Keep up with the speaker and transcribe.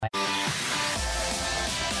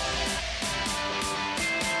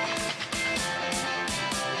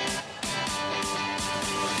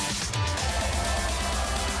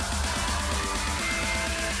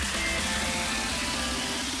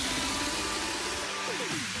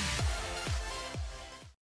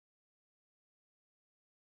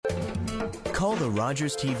Call the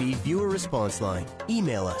Rogers TV viewer response line,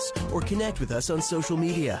 email us, or connect with us on social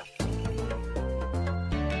media.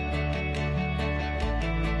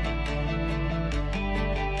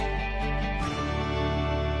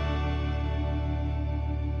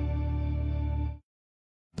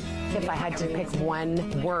 If I had to pick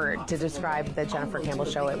one word to describe the Jennifer Campbell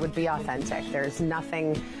Show, it would be authentic. There's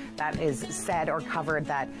nothing that is said or covered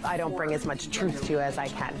that I don't bring as much truth to as I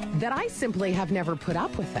can. That I simply have never put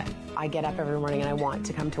up with it. I get up every morning and I want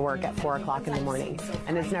to come to work at 4 o'clock in the morning.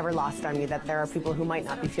 And it's never lost on me that there are people who might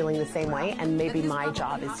not be feeling the same way, and maybe my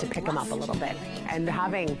job is to pick them up a little bit. And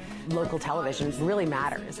having local television really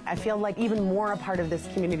matters. I feel like even more a part of this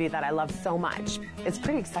community that I love so much. It's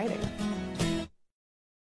pretty exciting.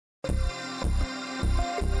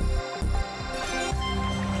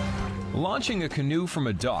 Launching a canoe from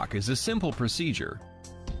a dock is a simple procedure.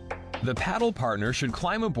 The paddle partner should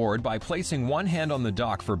climb aboard by placing one hand on the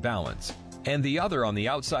dock for balance and the other on the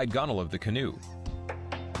outside gunwale of the canoe.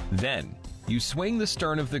 Then, you swing the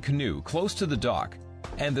stern of the canoe close to the dock,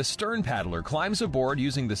 and the stern paddler climbs aboard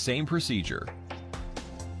using the same procedure.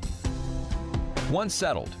 Once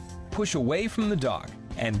settled, push away from the dock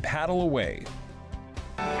and paddle away.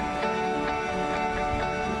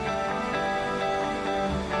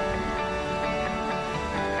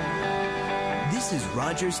 This is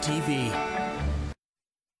Rogers TV.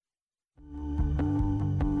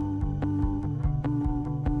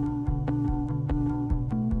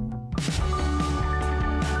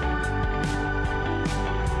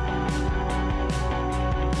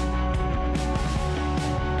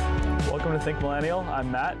 Welcome to Think Millennial.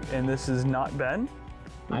 I'm Matt, and this is not Ben.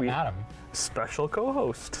 I'm Adam. Special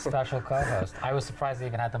co-host. Special co-host. I was surprised they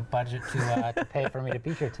even had the budget to pay for me to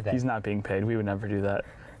be here today. He's not being paid. We would never do that.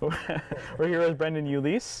 We're here with Brendan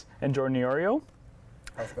Ulysse and Jordan Iorio.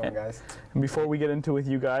 How's it going, guys? And before we get into with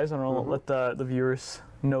you guys, I want to let the viewers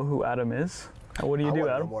know who Adam is. What do you do, Adam? I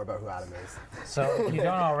want to know more about who Adam is. So if you don't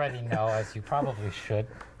already know, as you probably should,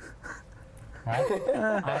 right?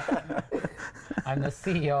 I'm the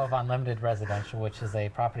CEO of Unlimited Residential, which is a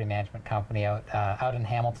property management company out in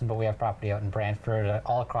Hamilton, but we have property out in Brantford,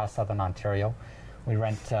 all across Southern Ontario. We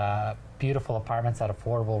rent beautiful apartments at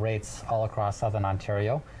affordable rates all across Southern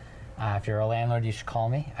Ontario. If you're a landlord, you should call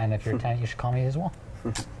me, and if you're a tenant, you should call me as well.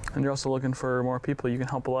 And you're also looking for more people. You can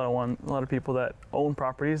help a lot of people that own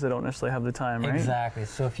properties that don't necessarily have the time, right? Exactly.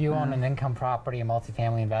 So if you own an income property, a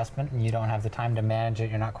multifamily investment, and you don't have the time to manage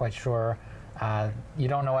it, you're not quite sure, you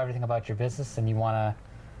don't know everything about your business, and you want to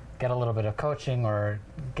get a little bit of coaching or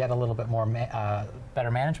get a little bit more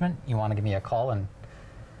better management, you want to give me a call,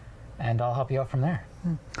 and I'll help you out from there.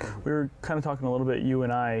 We were kind of talking a little bit, you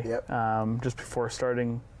and I, just before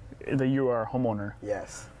starting, that you are a homeowner.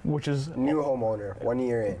 Yes. Which is new homeowner, 1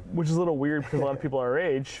 year in. Which is a little weird because a lot of people our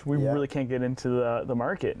age, we really can't get into the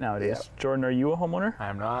market nowadays. Yep. Jordan, are you a homeowner? I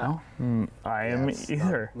am not. No? I am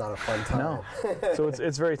either. Not a fun time. No. So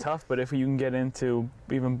it's very tough, but if you can get into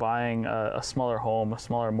even buying a smaller home, a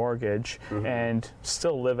smaller mortgage, and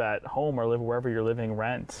still live at home or live wherever you're living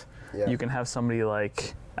rent, you can have somebody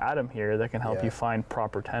like Adam here that can help you find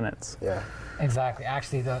proper tenants. Yeah. Exactly.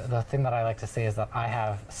 Actually, the thing that I like to say is that I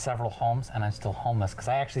have several homes and I'm still homeless because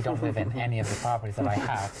I actually don't live in any of the properties that I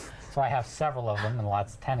have. So I have several of them and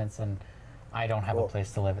lots of tenants, and I don't have a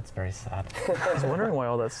place to live. It's very sad. I was wondering why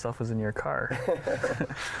all that stuff was in your car.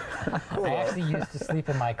 I actually used to sleep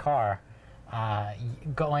in my car.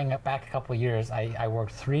 Going back a couple of years, I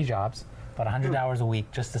worked 3 jobs, about 100 hours a week,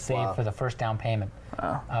 just to save for the first down payment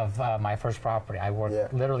of my first property. I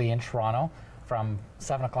worked literally in Toronto from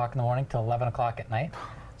 7 o'clock in the morning till 11 o'clock at night.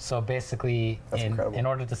 So basically, in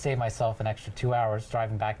order to save myself an extra 2 hours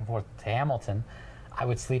driving back and forth to Hamilton, I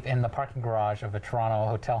would sleep in the parking garage of a Toronto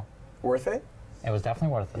hotel. Worth it? It was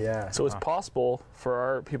definitely worth it. Yeah. So it's possible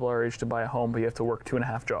for people our age to buy a home, but you have to work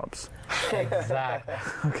 2.5 jobs. Exactly.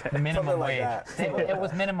 Okay. Minimum like wage. that. It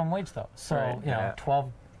was minimum wage though. So you know, 12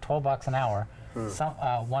 bucks an hour. Some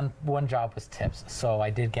one job was tips, so I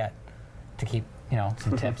did get to keep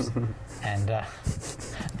some tips, and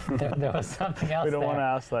there was something else. We don't there. want to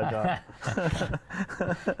ask that,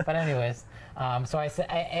 John. But anyways, so I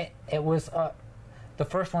said it was the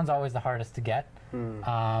first one's always the hardest to get,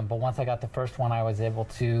 but once I got the first one, I was able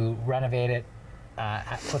to renovate it,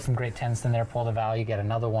 put some great tenants in there, pull the value, get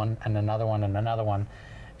another one and another one and another one,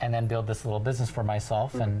 and then build this little business for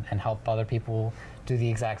myself and help other people do the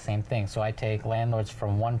exact same thing. So I take landlords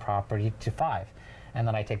from 1 property to 5. And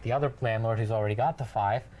then I take the other landlord who's already got the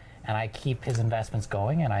 5, and I keep his investments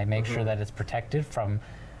going, and I make sure that it's protected from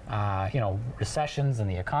recessions and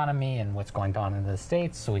the economy and what's going on in the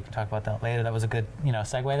States. So we can talk about that later. That was a good,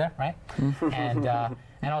 segue there, right?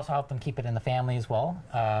 And also help them keep it in the family as well,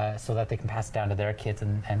 so that they can pass it down to their kids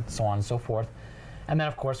and so on and so forth. And then,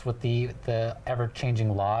 of course, with the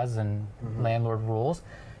ever-changing laws and landlord rules,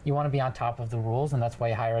 you want to be on top of the rules, and that's why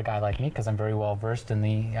you hire a guy like me, because I'm very well versed in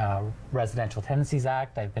the Residential Tenancies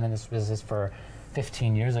Act. I've been in this business for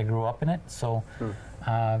 15 years. I grew up in it, so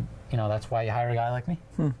that's why you hire a guy like me.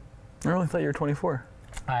 I really thought you were 24.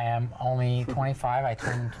 I am only 25. I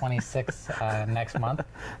turn 26 next month,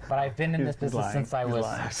 but I've been in this business since I was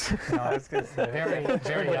very,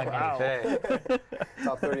 very young age.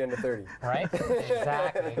 Top 30 under 30. Right?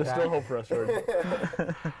 Exactly. There's still hope for us, Jordan.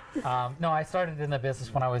 No, I started in the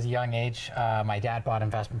business when I was a young age. My dad bought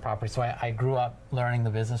investment property, so I grew up learning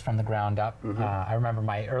the business from the ground up. I remember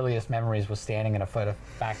my earliest memories was standing in a foot of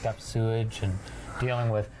backed up sewage and dealing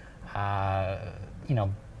with,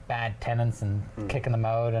 bad tenants and kicking them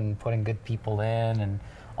out and putting good people in and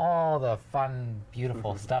all the fun,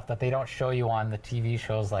 beautiful stuff that they don't show you on the TV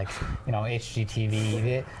shows like,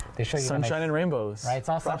 HGTV. They show you sunshine and rainbows. Right, it's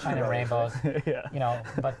all sunshine and rainbows. Yeah.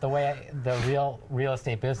 But the way the real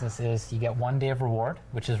estate business is, you get 1 day of reward,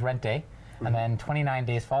 which is rent day, and then 29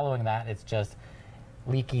 days following that, it's just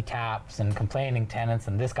leaky taps and complaining tenants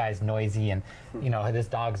and this guy's noisy and this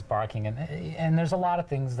dog's barking and there's a lot of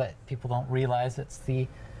things that people don't realize. It's the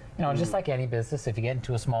just like any business, if you get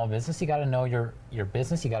into a small business, you got to know your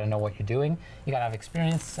business, you got to know what you're doing, you got to have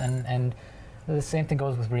experience, and the same thing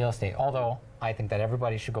goes with real estate. Although I think that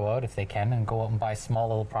everybody should go out if they can and go out and buy a small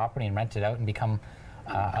little property and rent it out and become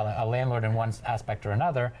a landlord in one aspect or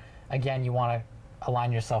another. Again, you want to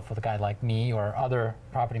align yourself with a guy like me or other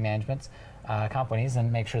property management companies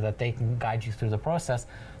and make sure that they can guide you through the process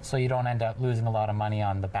so you don't end up losing a lot of money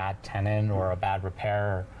on the bad tenant or a bad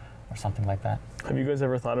repair or something like that. Have you guys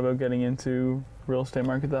ever thought about getting into real estate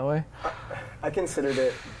market that way? I considered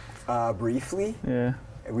it briefly. Yeah.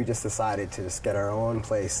 We just decided to just get our own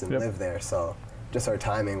place and live there, so just our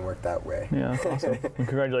timing worked that way. Yeah, that's awesome. And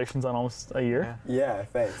congratulations on almost a year. Yeah,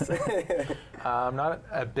 thanks. I'm not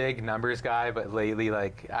a big numbers guy, but lately,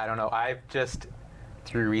 I don't know, I've just,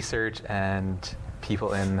 through research and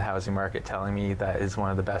people in the housing market telling me that is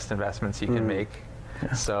one of the best investments you can make.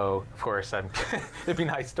 Yeah. So, of course, it'd be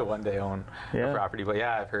nice to one day own a property. But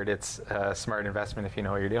yeah, I've heard it's a smart investment if you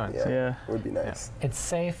know what you're doing. Yeah, it would be nice. Yeah. It's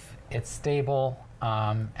safe, it's stable,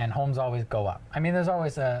 and homes always go up. I mean, there's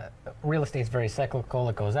always real estate's very cyclical.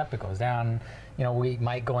 It goes up, it goes down. We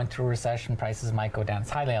might go into a recession, prices might go down. It's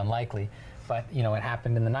highly unlikely. But, it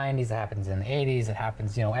happened in the 90s, it happens in the 80s, it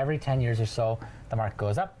happens, every 10 years or so, the market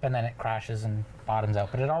goes up and then it crashes and bottoms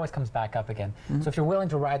out. But it always comes back up again. So if you're willing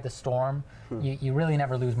to ride the storm, you really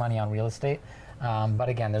never lose money on real estate. But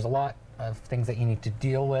again, there's a lot of things that you need to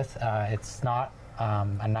deal with. It's not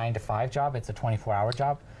a 9-to-5 job, it's a 24-hour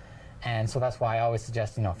job. And so that's why I always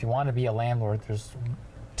suggest, if you want to be a landlord, there's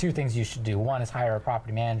 2 things you should do. One is hire a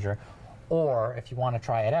property manager, or if you want to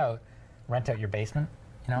try it out, rent out your basement.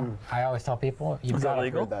 I always tell people, you've got to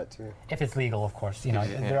legal? That too. If it's legal, of course.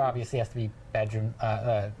 There obviously has to be bedroom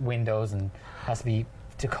windows and has to be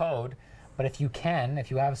to code. But if you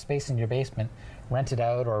have space in your basement, rent it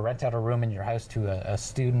out or rent out a room in your house to a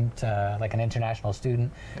student, like an international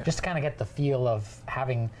student, just to kind of get the feel of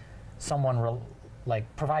having someone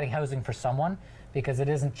providing housing for someone, because it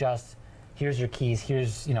isn't just here's your keys,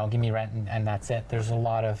 here's give me rent and that's it. There's a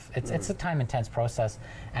lot of it's a time intense process,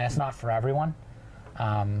 and it's not for everyone.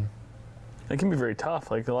 It can be very tough.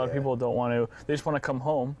 A lot of people don't want to. They just want to come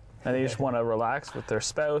home and they just want to relax with their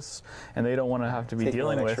spouse, and they don't want to have to be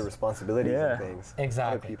dealing with extra responsibilities and things.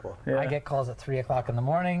 Exactly. People. Yeah. I get calls at 3 o'clock in the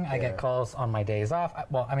morning. I get calls on my days off.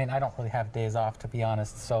 I don't really have days off, to be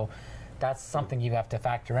honest. So that's something you have to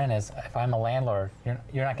factor in. Is if I'm a landlord,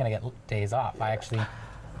 you're not going to get days off. I actually.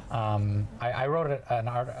 I wrote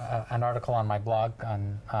an article on my blog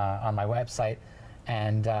on my website.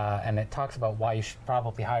 And it talks about why you should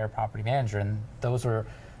probably hire a property manager, and those are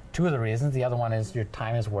 2 of the reasons. The other one is your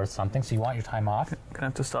time is worth something, so you want your time off. Gonna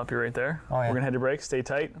have to stop you right there. Oh, yeah. We're gonna head to break. Stay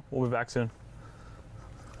tight. We'll be back soon.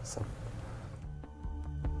 Awesome.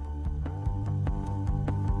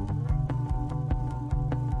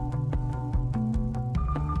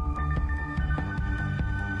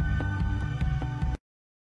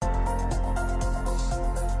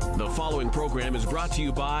 The following program is brought to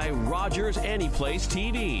you by Rogers Anyplace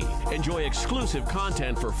TV. Enjoy exclusive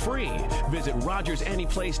content for free. Visit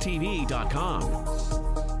RogersAnyplaceTV.com.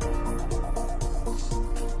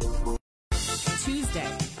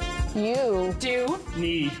 Tuesday. You Do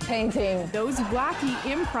need painting. Those wacky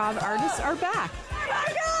improv artists are back. Oh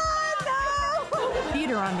my God, no!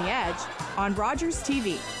 Theater on the Edge on Rogers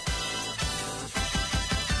TV.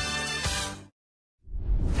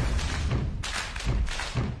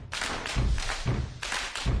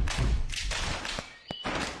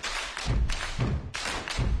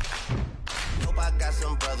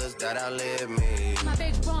 That outlive me. My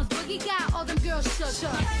big bronze boogie got all them girls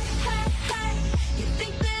shook. Hey, hey, hey, you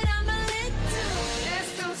think that I'm a lit too?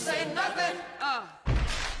 Let's don't say nothing.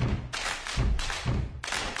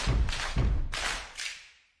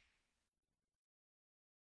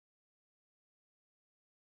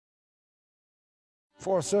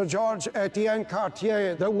 For Sir George Etienne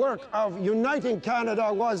Cartier, the work of uniting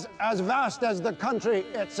Canada was as vast as the country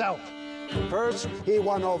itself. First, he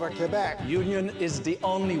won over Quebec. Union is the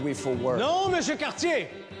only way forward. No, Monsieur Cartier.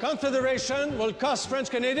 Confederation will cost French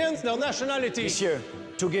Canadians their nationality. Monsieur,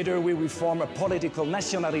 together we will form a political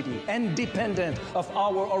nationality independent of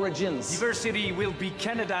our origins. Diversity will be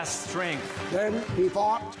Canada's strength. Then he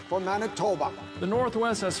fought for Manitoba. The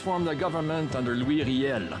Northwest has formed a government under Louis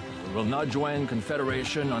Riel. We will not join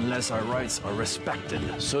Confederation unless our rights are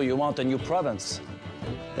respected. So you want a new province?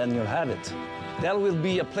 Then you'll have it. There will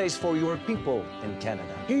be a place for your people in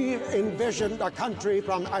Canada. He envisioned a country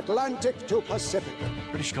from Atlantic to Pacific.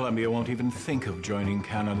 British Columbia won't even think of joining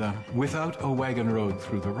Canada without a wagon road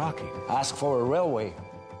through the Rockies. Ask for a railway.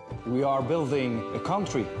 We are building a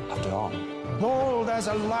country after all. Bold as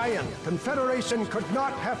a lion, Confederation could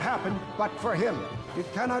not have happened but for him. Le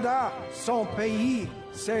Canada, son pays,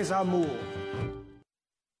 ses amours.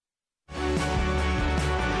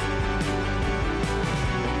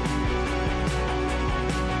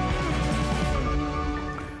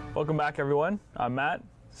 Welcome back, everyone. I'm Matt.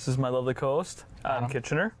 This is my lovely co-host, Adam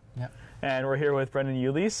Kitchener. Yep. And we're here with Brendan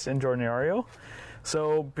Ulysse and Jordan Iorio.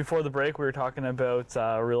 So before the break, we were talking about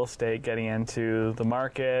real estate, getting into the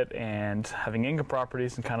market and having income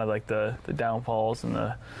properties and kind of like the downfalls and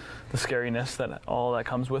the scariness that all that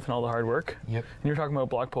comes with and all the hard work. Yep. And you were talking about a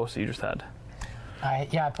blog post that you just had.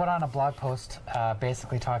 I put on a blog post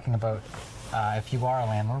basically talking about if you are a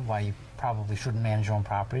landlord, why you probably shouldn't manage your own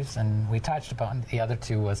properties. And we touched upon the other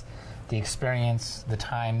two was the experience, the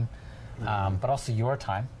time, but also your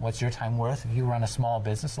time. What's your time worth? If you run a small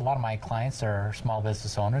business, a lot of my clients are small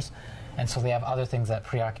business owners, and so they have other things that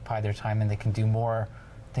preoccupy their time, and they can do more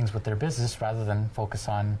things with their business rather than focus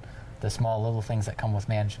on the small little things that come with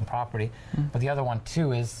managing property. But the other one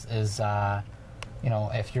too is you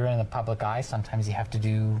know, if you're in the public eye, sometimes you have to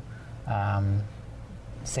do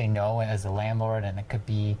say no as a landlord, and it could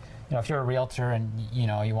be, you know, if you're a realtor and you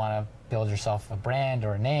know you want to build yourself a brand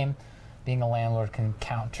or a name, being a landlord can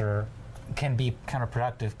be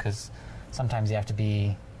counterproductive, because sometimes you have to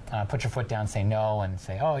be put your foot down, say no, and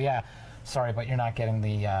say, oh yeah, sorry, but you're not getting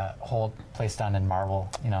the whole place done in marble.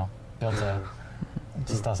 You know, it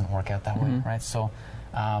just doesn't work out that way, right? So,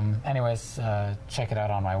 anyways, check it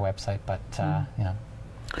out on my website. But you know.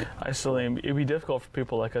 I still think it'd be difficult for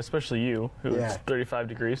people like, especially you, who it's 35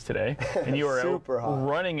 degrees today, and you are out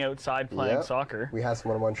running outside playing soccer. We had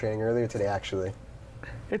some one-on-one training earlier today, actually.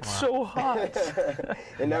 It's so hot.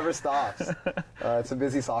 It never stops. It's a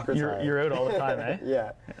busy soccer time. You're out all the time, eh?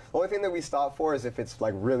 Yeah. The only thing that we stop for is if it's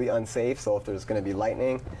like really unsafe. So if there's going to be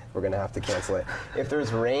lightning, we're going to have to cancel it. If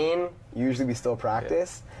there's rain, usually we still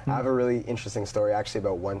practice. I have a really interesting story actually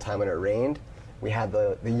about one time when it rained. We had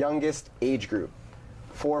the youngest age group,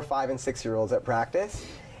 4, 5, and 6-year-olds at practice,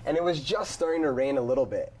 and it was just starting to rain a little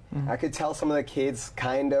bit. I could tell some of the kids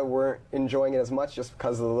kind of weren't enjoying it as much just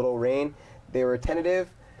because of the little rain. They were tentative,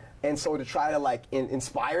 and so to try to like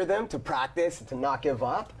inspire them to practice and to not give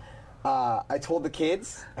up, I told the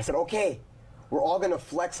kids, I said, okay, we're all gonna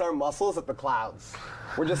flex our muscles at the clouds.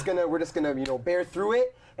 We're just gonna you know, bear through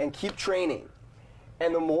it and keep training.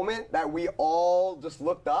 And the moment that we all just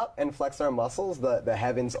looked up and flexed our muscles, the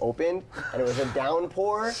heavens opened, and it was a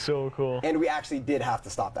downpour. So cool. And we actually did have to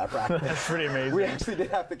stop that practice. That's pretty amazing. We actually did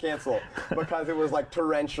have to cancel because it was like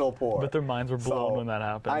torrential pour. But their minds were blown when that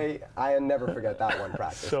happened. I never forget that one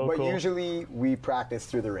practice. But usually we practice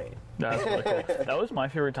through the rain. That's really cool. That was my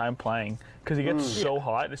favorite time playing, because it gets so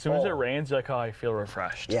hot. As soon as it rains, you're like, oh, I feel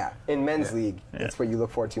refreshed. Yeah. In men's league, that's what you look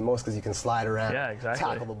forward to most, because you can slide around,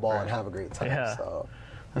 tackle the ball, and have a great time. Yeah. So.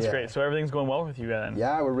 That's great. So everything's going well with you then?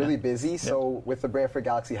 Yeah, we're really busy. So with the Brantford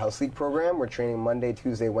Galaxy House League program, we're training Monday,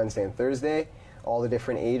 Tuesday, Wednesday, and Thursday, all the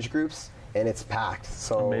different age groups, and it's packed.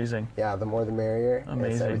 So amazing. Yeah, the more the merrier.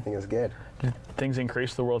 Amazing. Everything is good. Did things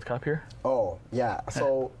increase the World Cup here? Oh, yeah.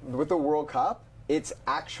 So with the World Cup, it's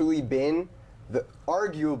actually been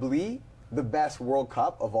arguably the best World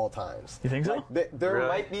Cup of all times. You think so? Like, there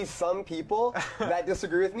might be some people that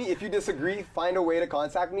disagree with me. If you disagree, find a way to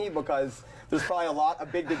contact me, because there's probably a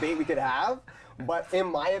big debate we could have. But in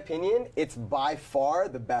my opinion, it's by far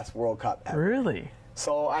the best World Cup ever. Really?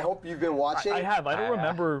 So I hope you've been watching. I have. I don't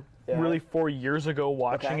remember really 4 years ago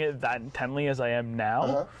watching it that intently as I am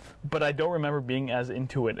now, but I don't remember being as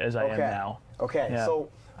into it as I am now. Okay, so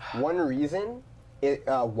one reason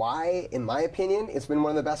why, in my opinion, it's been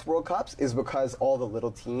one of the best World Cups is because all the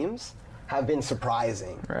little teams have been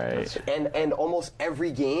surprising. Right. And almost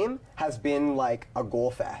every game has been like a goal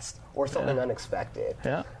fest or something unexpected.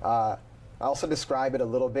 Yeah. I also describe it a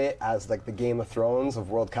little bit as like the Game of Thrones of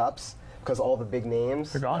World Cups, because all the big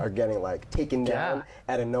names are getting like taken down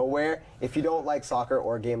out of nowhere. If you don't like soccer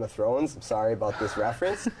or Game of Thrones, I'm sorry about this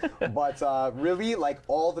reference, but really, like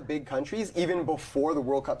all the big countries, even before the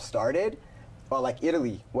World Cup started, like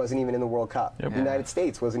Italy wasn't even in the World Cup. The United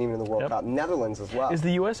States wasn't even in the World Cup. Netherlands as well. Is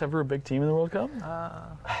the U.S. ever a big team in the World Cup?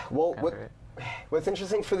 Well, what's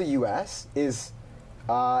interesting for the U.S. is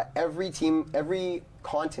every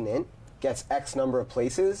continent gets X number of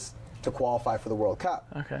places to qualify for the World Cup.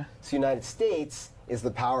 Okay. So United States is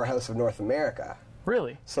the powerhouse of North America.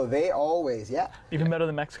 Really? So they always, even better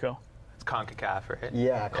than Mexico. It's CONCACAF, right?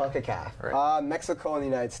 Yeah, CONCACAF. Right. Mexico and the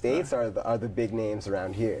United States are the big names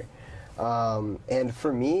around here. And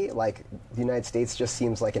for me, like, the United States just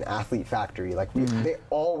seems like an athlete factory. Like, they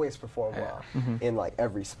always perform well in, like,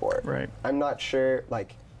 every sport. Right. I'm not sure,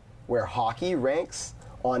 like, where hockey ranks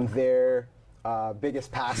on their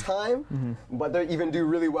biggest pastime, but they even do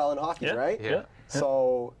really well in hockey, right? Yeah.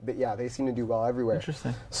 So, they seem to do well everywhere.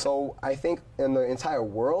 Interesting. So, I think in the entire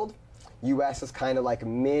world, U.S. is kind of like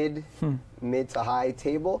mid to high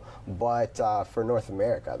table, but for North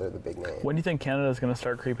America, they're the big name. When do you think Canada is going to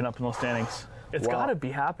start creeping up in those standings? It's got to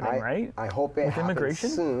be happening, right? I hope it happens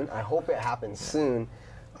soon. I hope it happens soon.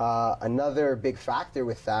 Another big factor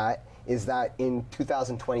with that is that in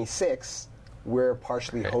 2026, we're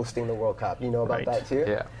partially hosting the World Cup. You know about that too?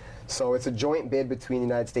 Yeah. So it's a joint bid between the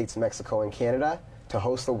United States, Mexico, and Canada to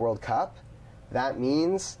host the World Cup. That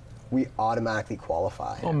means we automatically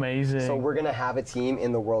qualify. Amazing. So we're going to have a team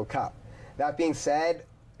in the World Cup. That being said,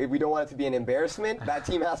 if we don't want it to be an embarrassment, that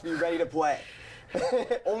team has to be ready to play.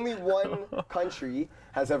 Only one country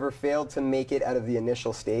has ever failed to make it out of the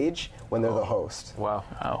initial stage when they're the host.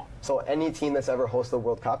 Wow. So any team that's ever hosted the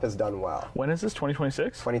World Cup has done well. When is this,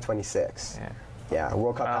 2026? 2026. Yeah,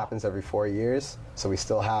 World Cup happens every 4 years, so we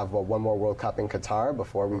still have one more World Cup in Qatar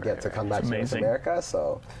before we get to come back to North America.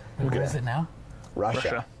 So, who is it now?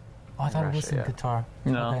 Russia. Oh, I thought it was in Qatar.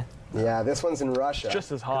 No. Okay. Yeah, this one's in Russia. It's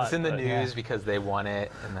just as hot. It's in the news because they won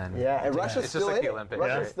it, and then and Russia's it's still just like in the it. Olympics.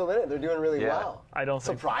 Russia's still in it. They're doing really well. I don't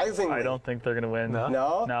surprisingly. I don't think they're going to win.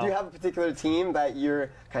 No? Do you have a particular team that you're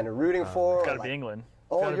kind of rooting for? It's got to be England.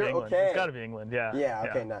 Oh, you're okay. It's got to be England. Yeah. Yeah.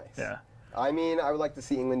 Okay. Nice. Yeah. I mean, I would like to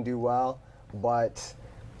see England do well, but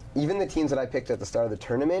even the teams that I picked at the start of the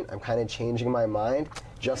tournament, I'm kind of changing my mind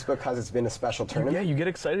just because it's been a special tournament. Yeah, you get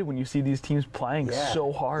excited when you see these teams playing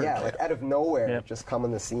so hard. Yeah, like out of nowhere, just come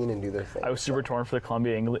on the scene and do their thing. I was super torn for the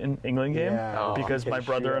Colombia-England game because my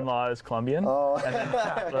brother-in-law is Colombian, and then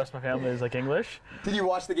the rest of my family is like English. Did you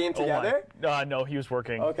watch the game together? No, he was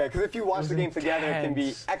working. Okay, because if you watch the game together, it can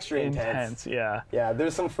be extra intense. Yeah. Yeah,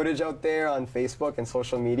 there's some footage out there on Facebook and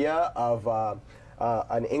social media of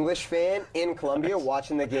an English fan in Colombia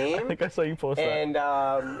watching the game. I think I saw you post that.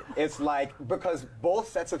 And it's like, because both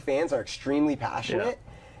sets of fans are extremely passionate,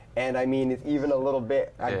 and I mean, it's even a little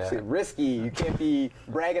bit risky. You can't be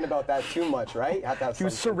bragging about that too much, right? You have to have he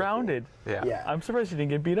was surrounded. Yeah. I'm surprised he didn't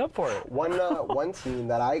get beat up for it. One team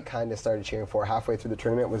that I kind of started cheering for halfway through the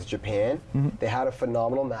tournament was Japan. They had a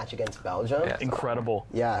phenomenal match against Belgium. Incredible.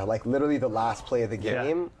 Yeah, like literally the last play of the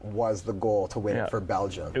game was the goal to win it for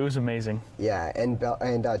Belgium. It was amazing. Yeah, and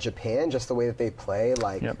Japan, just the way that they play,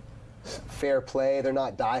 like fair play. They're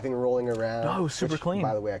not diving, rolling around. No, it was super clean.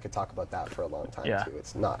 By the way, I could talk about that for a long time too.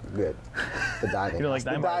 It's not good. The diving. You don't like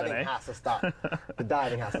the diving has to stop. The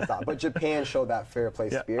diving has to stop. But Japan showed that fair play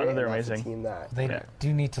spirit. They're and amazing. That's a team that they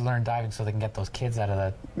do need to learn diving so they can get those kids out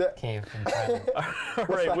of the cave. All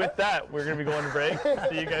right, with that, we're going to be going to break.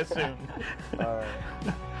 See you guys soon. All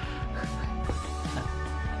right.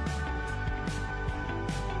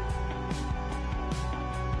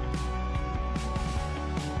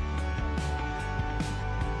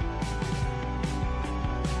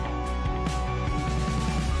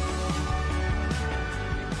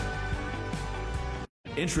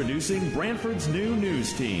 Introducing Brantford's new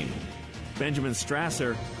news team. Benjamin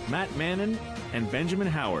Strasser, Matt Mannon, and Benjamin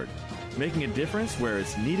Howard. Making a difference where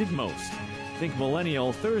it's needed most. Think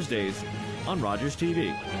Millennial Thursdays on Rogers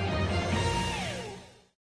TV.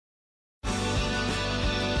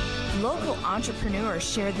 Local entrepreneurs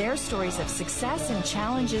share their stories of success and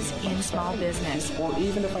challenges in small business. Or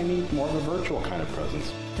even if I need more of a virtual kind of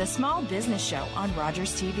presence. The Small Business Show on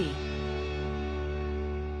Rogers TV.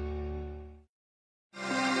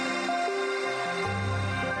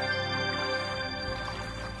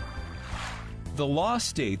 The law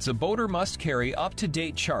states a boater must carry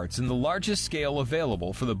up-to-date charts in the largest scale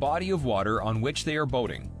available for the body of water on which they are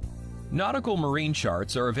boating. Nautical marine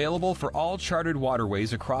charts are available for all charted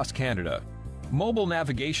waterways across Canada. Mobile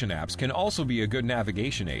navigation apps can also be a good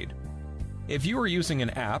navigation aid. If you are using an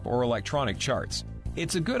app or electronic charts,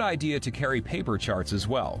 it's a good idea to carry paper charts as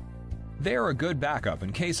well. They are a good backup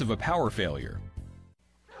in case of a power failure.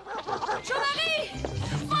 Jean-Marie!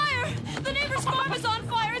 Fire! The neighbor's farm is on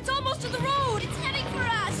fire! It's almost to the road! It's heading for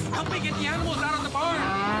us! Help me get the animals out of the barn!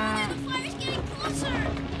 The fire's getting closer!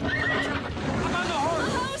 I'm on the horse!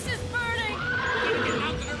 The house is burning! Get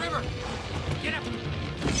out to the river! Get up! We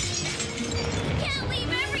can't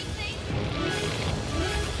leave everything!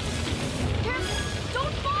 Careful!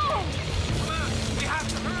 Don't fall! Come on! We have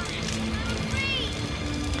to hurry! Hurry!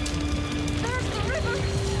 There's the river!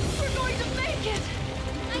 We're going to make it!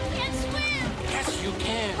 I can't swim! Yes, you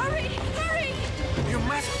can! Hurry! Hurry! You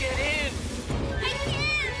must get in! I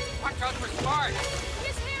can't! Watch out for Spark!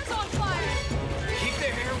 His hair's on fire! Keep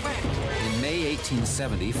their hair wet! In May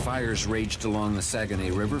 1870, fires raged along the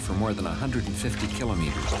Saguenay River for more than 150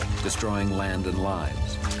 kilometers, destroying land and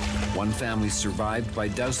lives. One family survived by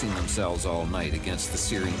dousing themselves all night against the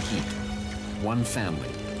searing heat. One family,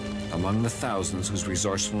 among the thousands whose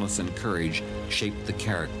resourcefulness and courage shaped the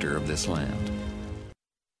character of this land.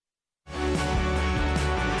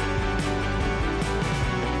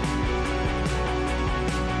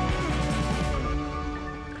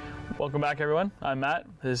 Welcome back, everyone. I'm Matt.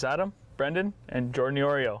 This is Adam, Brendan, and Jordan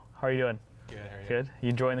Iorio. How are you doing? Good. How are you? Good. You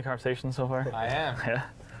enjoying the conversation so far? I am. Yeah.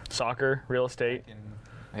 Soccer, real estate.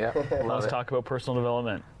 Yeah. Let's talk about personal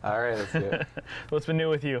development. All right, let's do it. What's been new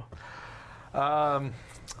with you?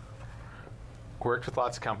 Worked with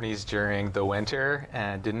lots of companies during the winter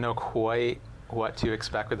and didn't know quite what to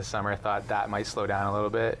expect with the summer. I thought that might slow down a little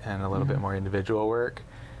bit and a little bit more individual work,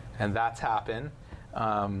 and that's happened.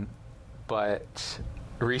 But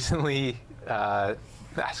recently,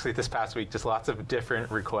 actually this past week, just lots of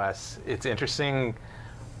different requests. It's interesting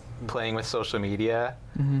playing with social media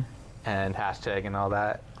and hashtag and all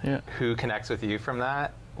that. Yeah. Who connects with you from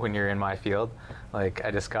that when you're in my field? Like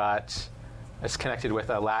I just connected with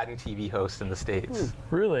a Latin TV host in the States.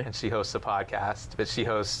 Really? And she hosts a podcast, but she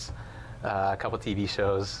hosts a couple TV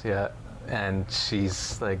shows. Yeah. And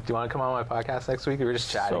she's like, "Do you want to come on my podcast next week?" We were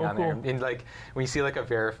just chatting on there. And like when you see like a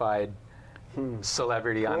verified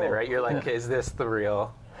celebrity on there, right? You're like, "Is this the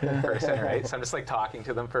real person?" Right? So I'm just like talking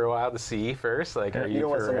to them for a while to see first, like, are you don't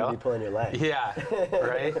want for someone real? to be pulling your leg. Yeah,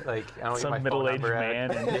 right. Like I don't Some get my middle-aged phone number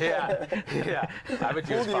man. out. Yeah. I would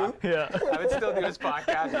do his podcast. I would still do his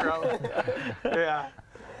podcast, bro. Yeah.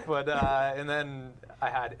 But and then I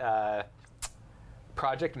had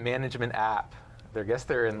project management app. I guess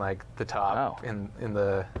they're in like the top in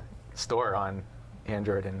the store on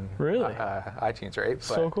Android and iTunes, right? But,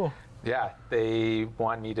 so cool. Yeah, they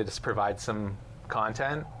want me to just provide some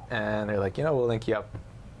content, and they're like, we'll link you up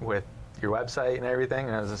with your website and everything.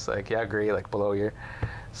 And I was just like, yeah, great, like below your.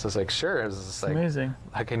 So I was like, sure. It was just like, amazing.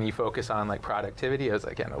 How can you focus on like productivity? I was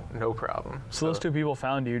like, yeah, no problem. So those two people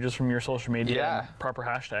found you just from your social media and proper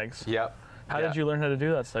hashtags. Yep. How did you learn how to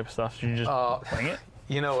do that type of stuff? Did you just wing it?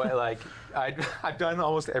 You know what, like I've done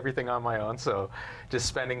almost everything on my own, so just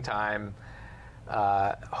spending time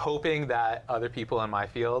hoping that other people in my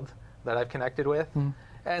field that I've connected with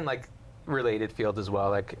and like related field as well.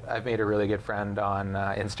 Like I've made a really good friend on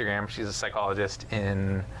Instagram. She's a psychologist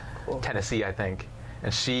in Tennessee, I think.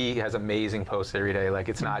 And she has amazing posts every day. Like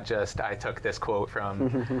it's not just I took this quote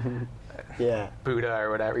from Buddha or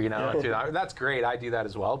whatever, That's great. I do that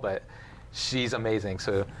as well, but she's amazing.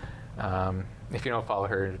 So if you don't follow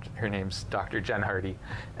her, her name's Dr. Jen Hardy.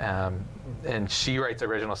 And she writes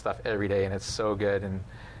original stuff every day, and it's so good. And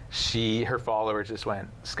her followers just went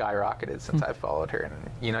skyrocketed since I've followed her.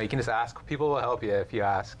 And you can just ask. People will help you if you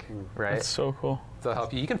ask, right? That's so cool. They'll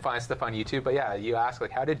help you. You can find stuff on YouTube, but yeah, you ask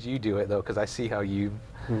like, how did you do it though? Because I see how you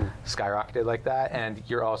skyrocketed like that, and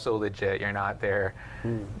you're also legit. You're not there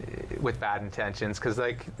with bad intentions, because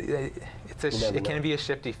like it can be a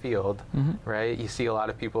shifty field, right? You see a lot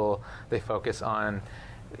of people, they focus on,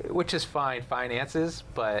 which is fine, finances,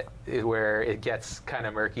 but where it gets kind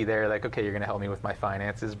of murky there, like, okay, you're going to help me with my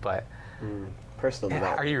finances, but personal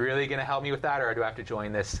development. Are you really going to help me with that, or do I have to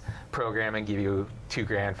join this program and give you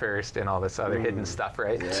 $2,000 first and all this other hidden stuff,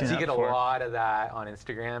 right? Yeah. So you get a lot of that on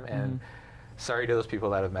Instagram, and sorry to those people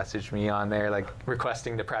that have messaged me on there, like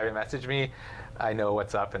requesting to private message me. I know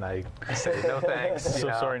what's up, and I say no thanks. So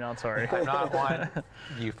sorry, not sorry. I'm not one.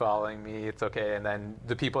 You following me, it's okay. And then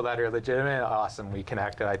the people that are legitimate, awesome. We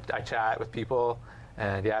connect. I chat with people,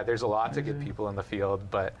 and yeah, there's a lot to get people in the field.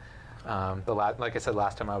 But like I said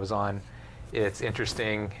last time I was on, it's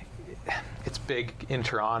interesting. It's big in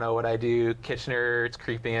Toronto what I do. Kitchener, it's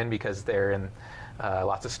creeping in because they're in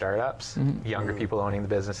lots of startups, younger people owning the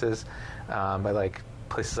businesses. But like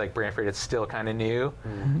places like Brantford, it's still kind of new,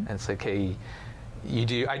 and it's like, hey,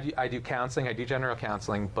 I do counseling, I do general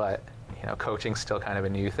counseling, but coaching's still kind of a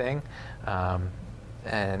new thing.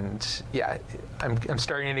 And yeah, I'm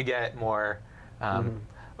starting to get more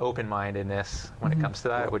open-mindedness when it comes to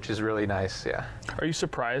that, which is really nice. Yeah. Are you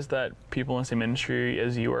surprised that people in the same industry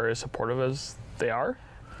as you are as supportive as they are?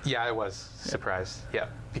 Yeah, I was surprised. Yeah,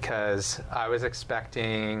 because I was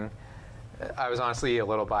honestly a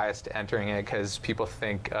little biased entering it because people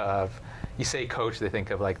think of, you say coach, they think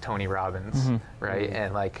of like Tony Robbins, right?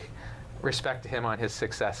 And like respect to him on his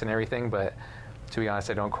success and everything, but to be honest,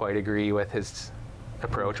 I don't quite agree with his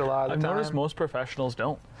approach a lot of the time. I've noticed most professionals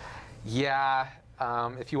don't. Yeah.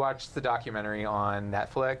 If you watch the documentary on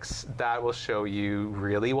Netflix, that will show you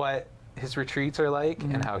really what his retreats are like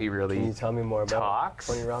and how he really Can you tell me more about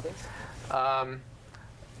Tony Robbins?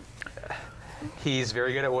 He's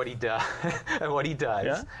very good at what he does.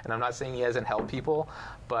 Yeah? And I'm not saying he hasn't helped people,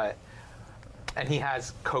 and he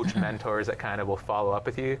has coach mentors that kind of will follow up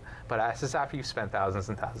with you. But this is after you've spent thousands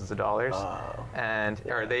and thousands of dollars. And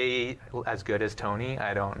are they as good as Tony?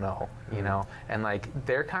 I don't know. And like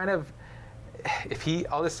they're kind of.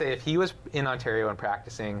 I'll just say, if he was in Ontario and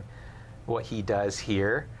practicing what he does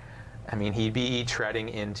here, I mean, he'd be treading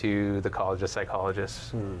into the College of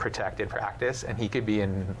Psychologists protected practice, and he could be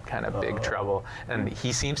in kind of big trouble. And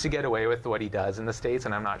he seems to get away with what he does in the States,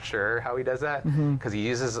 and I'm not sure how he does that, because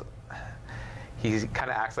he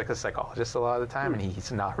kind of acts like a psychologist a lot of the time, and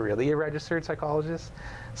he's not really a registered psychologist.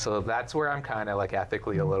 So that's where I'm kind of like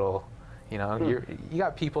ethically a little, you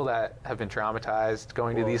got people that have been traumatized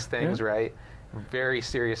going to these things, right? Very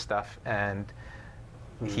serious stuff, and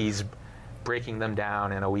he's breaking them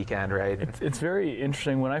down in a weekend, right? It's very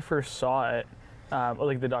interesting. When I first saw it,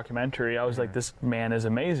 like the documentary, I was like, this man is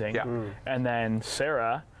amazing. Yeah. And then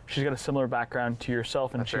Sarah, she's got a similar background to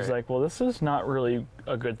yourself, and she's like, well, this is not really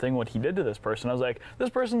a good thing what he did to this person. I was like, this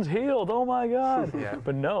person's healed, oh my God.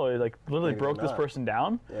 But no, it like literally broke this person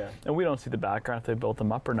down, and we don't see the background if they built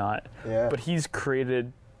them up or not. But he's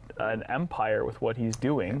created an empire with what he's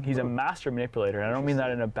doing. He's a master manipulator, and I don't mean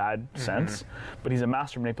that in a bad sense, but he's a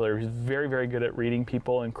master manipulator. He's very, very good at reading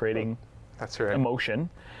people and creating emotion.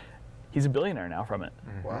 He's a billionaire now from it.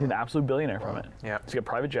 He's an absolute billionaire from it. Yeah. He's got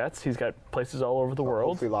private jets. He's got places all over the world.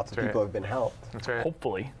 Hopefully lots of people have been helped. That's right.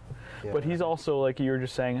 Hopefully. Yeah. But he's also, like you were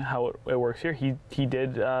just saying, how it works here. He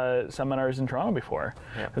did seminars in Toronto before.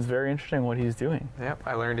 It's very interesting what he's doing. Yep.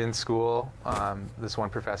 I learned in school, this one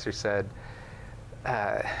professor said,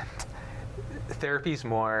 therapy's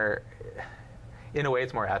more, in a way,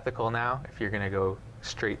 it's more ethical now if you're going to go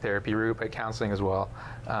straight therapy route, but counseling as well,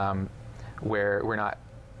 where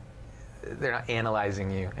they're not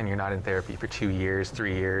analyzing you and you're not in therapy for 2 years,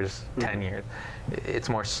 3 years, 10 years. It's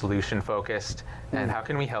more solution focused, and how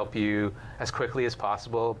can we help you as quickly as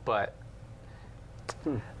possible, but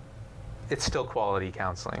it's still quality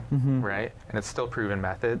counseling, right? And it's still proven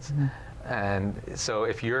methods. And so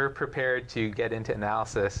if you're prepared to get into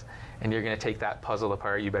analysis and you're going to take that puzzle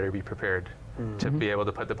apart, you better be prepared to be able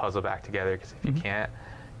to put the puzzle back together, because if you can't,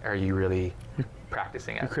 are you really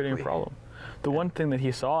practicing it? You're creating a problem. The one thing that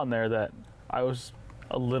he saw in there that I was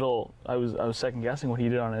I was second guessing what he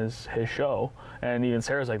did on his show, and even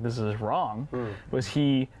Sarah's like, this is wrong, was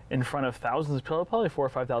he, in front of thousands of people, probably 4,000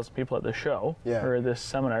 or 5,000 people at the show, or this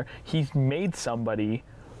seminar, he made somebody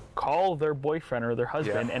call their boyfriend or their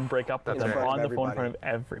husband and break up with them on the phone in front of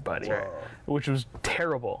everybody, which was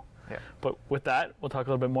terrible. But with that, we'll talk a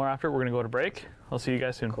little bit more after. We're going to go to break. I'll see you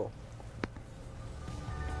guys soon. Cool.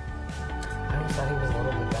 I always thought he was a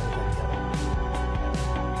little bit better than the other.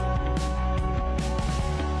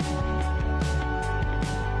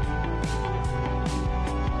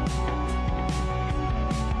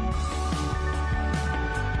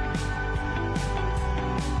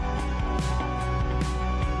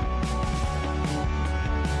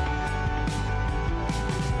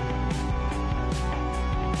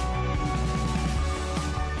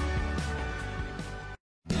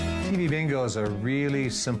 TV Bingo is a really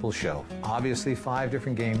simple show. Obviously, 5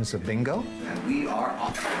 different games of bingo. And we are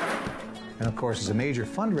off. And of course, as a major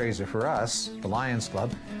fundraiser for us, the Lions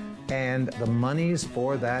Club, And the monies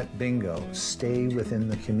for that bingo stay within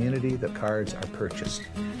the community the cards are purchased.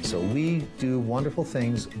 So we do wonderful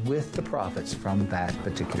things with the profits from that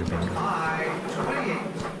particular bingo.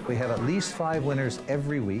 We have at least 5 winners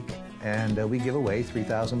every week, and we give away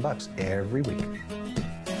 $3,000 every week.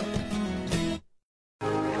 The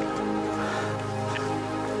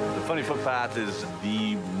Funny Footpath is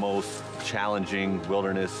the most challenging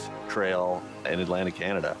wilderness trail in Atlantic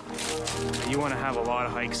Canada. You want to have a lot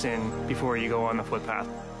of hikes in before you go on the footpath.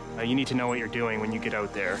 You need to know what you're doing when you get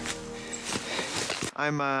out there.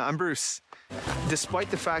 I'm Bruce.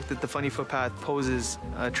 Despite the fact that the Funny Footpath poses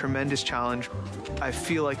a tremendous challenge, I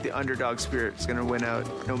feel like the underdog spirit is going to win out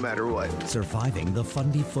no matter what. Surviving the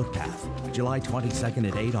Fundy Footpath, July 22nd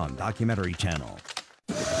at 8 on Documentary Channel.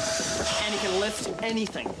 And he can lift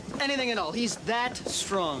anything at all. He's that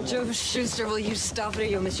strong. Joe Schuster, will you stop it or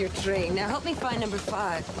you'll miss your train? Now help me find number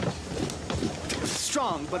 5.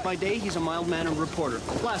 Strong, but by day he's a mild-mannered reporter.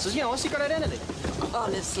 Glasses, you know, a secret identity.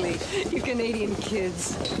 Honestly, you Canadian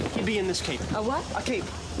kids. He'd be in this cape. A what? A cape,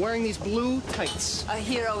 wearing these blue tights. A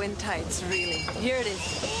hero in tights, really. Here it is.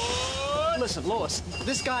 Listen, Lois,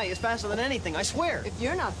 this guy is faster than anything, I swear. If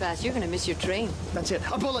you're not fast, you're gonna miss your train. That's it.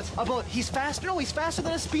 A bullet. He's faster. No, he's faster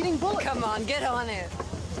than a speeding bullet. Come on, get on it.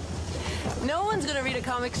 No one's gonna read a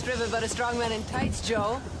comic strip about a strong man in tights,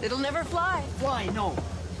 Joe. It'll never fly. Fly, no.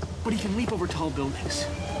 But he can leap over tall buildings.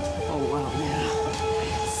 Oh, wow, yeah.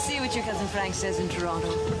 See what your cousin Frank says in Toronto.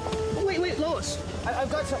 Oh, wait, Lois.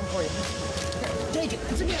 I've got something for you. Here, take it.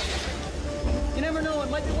 It's a gift. You never know,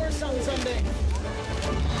 it might be worth something someday.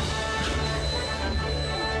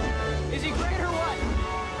 Is he great or what?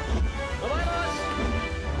 Bye-bye,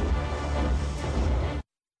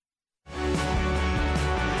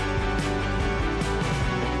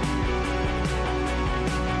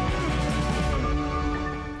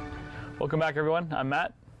 Welcome back, everyone. I'm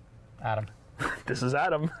Matt. Adam. This is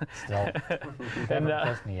Adam. Still. And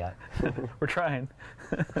Haven't me yet. We're trying.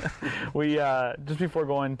 We just before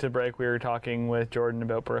going to break, we were talking with Jordan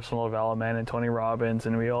about personal development and Tony Robbins,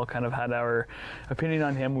 and we all kind of had our opinion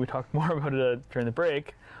on him. We talked more about it during the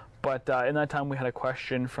break. But in that time, we had a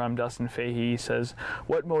question from Dustin Fahey. He says,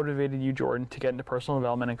 what motivated you, Jordan, to get into personal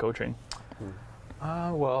development and coaching?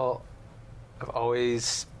 Well, I've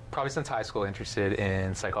always, probably since high school, interested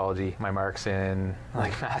in psychology. My marks in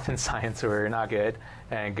like math and science were not good,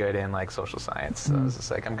 and good in like social science. So I was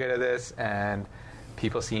just like, I'm good at this, and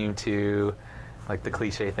people seem to, like the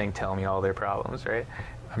cliche thing, tell me all their problems, right?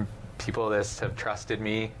 People just have trusted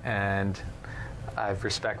me, and I've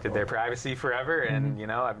respected their privacy forever, and you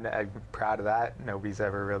know, I'm proud of that. Nobody's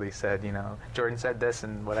ever really said, you know, Jordan said this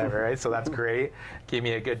and whatever, right? So that's great. Gave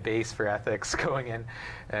me a good base for ethics going in,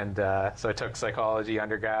 and so I took psychology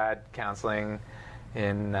undergrad, counseling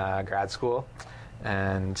in grad school,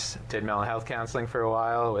 and did mental health counseling for a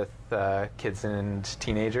while with kids and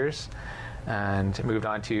teenagers, and moved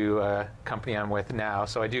on to a company I'm with now.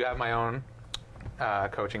 So I do have my own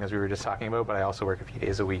coaching, as we were just talking about, but I also work a few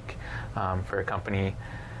days a week for a company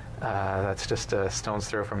that's just a stone's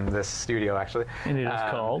throw from this studio, actually. And it is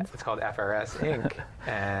called? It's called FRS Inc.,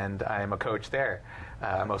 and I am a coach there,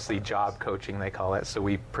 mostly job coaching, they call it. So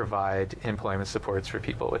we provide employment supports for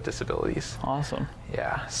people with disabilities. Awesome.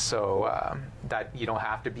 Yeah, so that you don't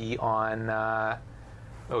have to be on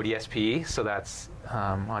ODSP, so that's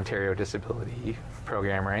Ontario Disability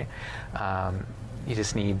Program, right? You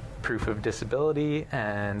just need proof of disability,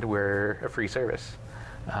 and we're a free service.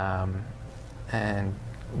 And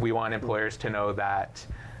we want employers to know that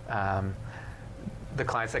the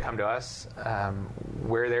clients that come to us,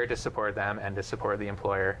 we're there to support them and to support the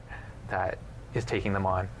employer that is taking them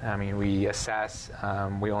on. I mean, we assess,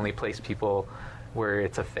 we only place people where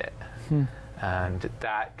it's a fit. And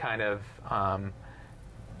that kind of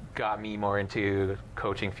got me more into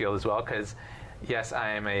coaching field as well, because yes, I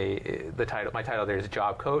am my title there is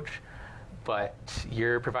job coach, but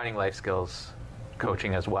you're providing life skills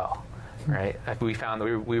coaching as well, right? We found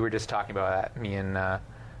that we were just talking about that, me and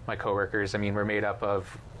my coworkers. I mean, we're made up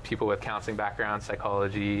of people with counseling background,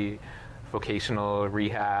 psychology, vocational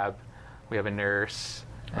rehab. We have a nurse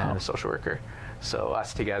and a social worker. So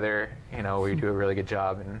us together, you know, we do a really good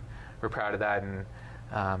job, and we're proud of that.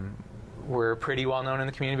 And we're pretty well known in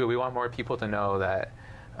the community, but we want more people to know that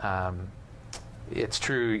it's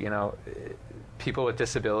true, you know, people with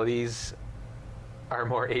disabilities are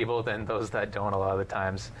more able than those that don't a lot of the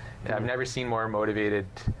times. I've never seen more motivated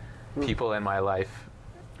people in my life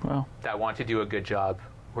that want to do a good job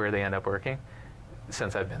where they end up working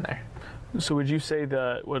since I've been there. So would you say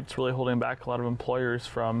that what's really holding back a lot of employers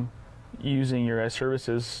from using your guys'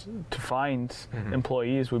 services to find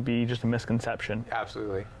employees would be just a misconception?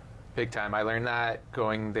 Absolutely. Big time. I learned that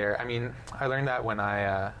going there. I mean, I learned that when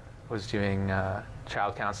I was doing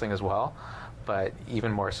child counseling as well, but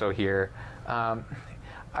even more so here.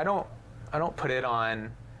 I don't put it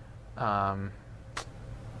on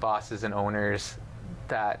bosses and owners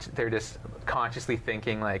that they're just consciously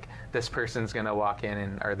thinking like this person's going to walk in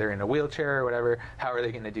and are they in a wheelchair or whatever, how are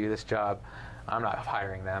they going to do this job, I'm not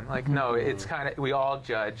hiring them. Like, no, it's kind of, we all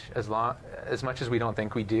judge as much as we don't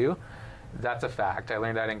think we do. That's a fact. I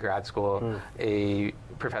learned that in grad school. A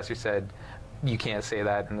professor said you can't say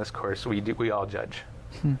that in this course. We all judge.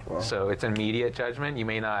 Wow. So it's an immediate judgment. You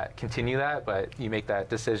may not continue that, but you make that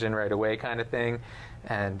decision right away kind of thing.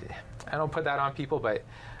 And I don't put that on people, but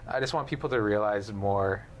I just want people to realize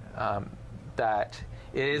more that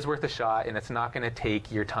it is worth a shot, and it's not going to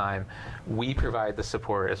take your time. We provide the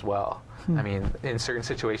support as well. I mean, in certain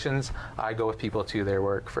situations, I go with people to their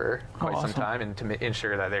work for quite some time and to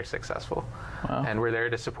ensure that they're successful. Wow. And we're there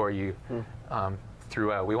to support you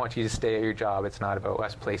throughout. We want you to stay at your job. It's not about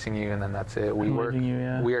us placing you and then that's it.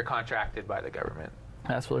 We are contracted by the government.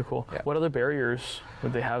 That's really cool. Yeah. What other barriers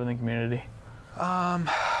would they have in the community? I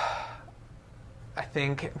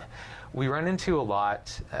think we run into a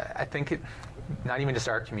lot. I think not even just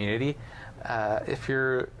our community. If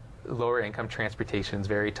you're lower income, transportation is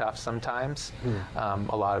very tough sometimes.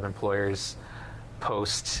 A lot of employers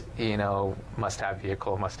post, must have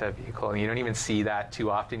vehicle, and you don't even see that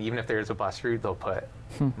too often. Even if there's a bus route, they'll put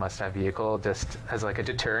must have vehicle just as like a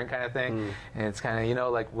deterrent kind of thing. And it's kind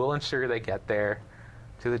of, like, we'll ensure they get there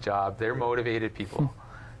to the job. They're motivated people,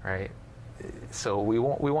 right? So we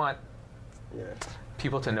want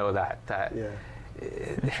people to know that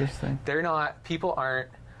interesting. People aren't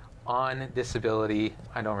on disability,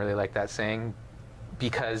 I don't really like that saying,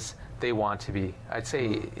 because they want to be. I'd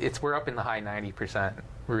say we're up in the high 90%,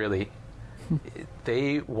 really.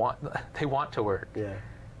 They want to work. Yeah.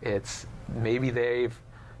 It's maybe they've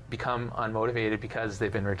become unmotivated because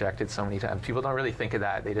they've been rejected so many times. People don't really think of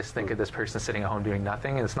that. They just think of this person sitting at home doing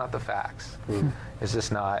nothing, and it's not the facts. It's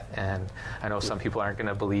just not. And I know some people aren't going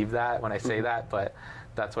to believe that when I say that, but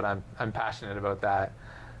that's what I'm passionate about that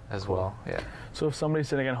as well. Yeah. So if somebody's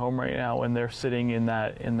sitting at home right now and they're sitting in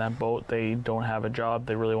that boat, they don't have a job,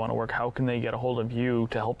 they really want to work, how can they get a hold of you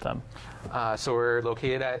to help them? So we're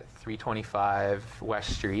located at 325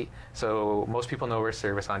 West Street. So most people know where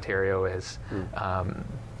Service Ontario is.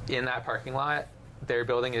 In that parking lot, their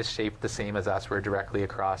building is shaped the same as us. We're directly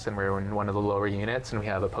across, and we're in one of the lower units, and we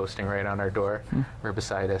have a posting right on our door. We're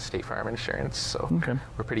beside a State Farm Insurance, so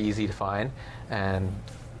we're pretty easy to find. And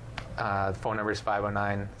the phone number is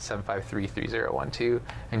 509-753-3012,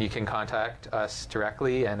 and you can contact us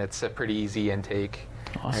directly, and it's a pretty easy intake.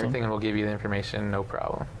 Awesome. Everything, and we'll give you the information, no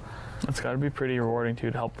problem. It's got to be pretty rewarding, too,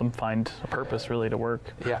 to help them find a purpose, really, to work.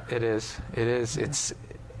 Yeah, it is. It is.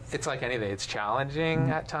 It's like anything. It's challenging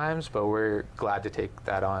at times, but we're glad to take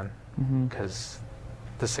that on because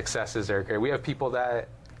the successes are great. We have people that,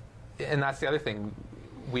 and that's the other thing,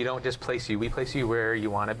 we don't just place you. We place you where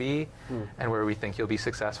you want to be and where we think you'll be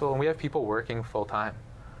successful. And we have people working full-time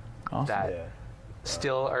that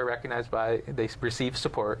still are recognized they receive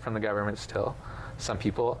support from the government still, some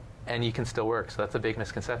people, and you can still work. So that's a big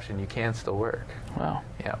misconception. You can still work. Wow.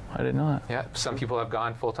 Yeah. I didn't know that. Yeah. Some people have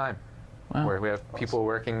gone full-time. Wow. Where we have people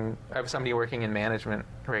working. I have somebody working in management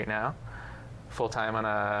right now, full time on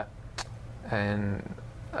a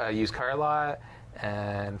used car lot,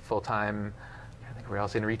 and full time. I think where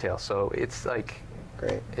else in retail. So it's like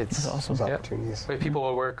great. That's awesome. Those opportunities. But people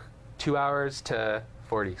will work 2 hours to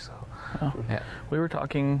 40. So yeah. We were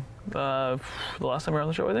talking the last time we were on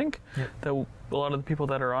the show, I think, that a lot of the people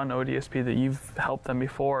that are on ODSP that you've helped them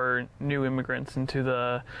before, new immigrants into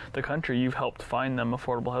the country, you've helped find them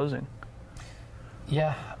affordable housing.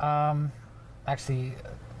 Yeah, actually,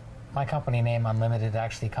 my company name, Unlimited,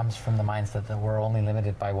 actually comes from the mindset that we're only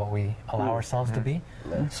limited by what we allow ourselves to be.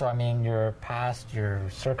 So, I mean, your past, your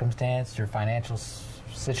circumstance, your financial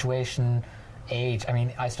situation, age. I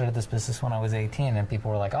mean, I started this business when I was 18, and people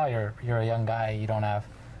were like, oh, you're a young guy, you don't have,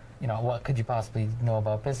 what could you possibly know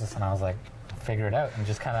about business? And I was like, figure it out, and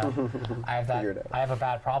just kind of, I have a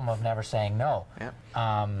bad problem of never saying no. Yeah.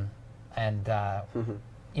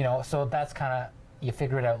 So that's kind of, you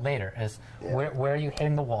figure it out later, is where are you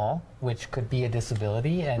hitting the wall, which could be a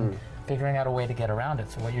disability, and figuring out a way to get around it.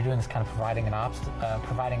 So what you're doing is kind of providing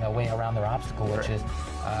providing a way around their obstacle, which is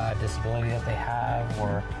a disability that they have,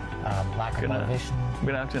 or lack of motivation. I'm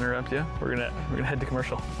gonna have to interrupt you. We're gonna head to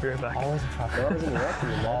commercial. Be right back. Always interrupt you.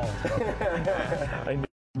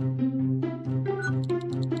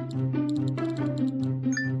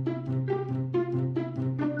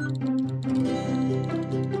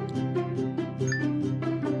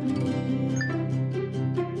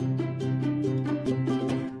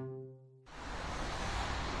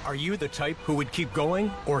 Are you the type who would keep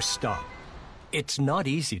going or stop? It's not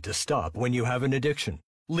easy to stop when you have an addiction.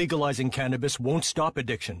 Legalizing cannabis won't stop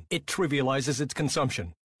addiction. It trivializes its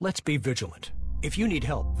consumption. Let's be vigilant. If you need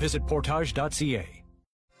help, visit portage.ca.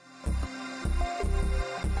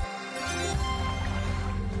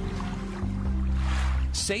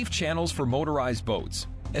 Safe channels for motorized boats,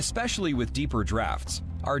 especially with deeper drafts,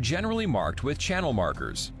 are generally marked with channel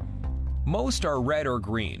markers. Most are red or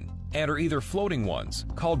green and are either floating ones,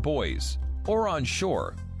 called buoys, or on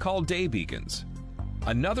shore, called day beacons.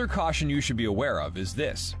 Another caution you should be aware of is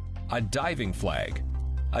this: a diving flag.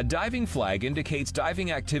 A diving flag indicates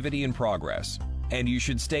diving activity in progress, and you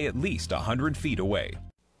should stay at least 100 feet away.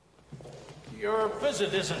 Your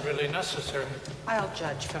visit isn't really necessary. I'll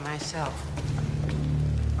judge for myself.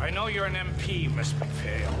 I know you're an MP, Miss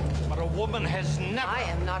McPhail, but a woman has never... I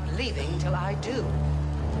am not leaving till I do.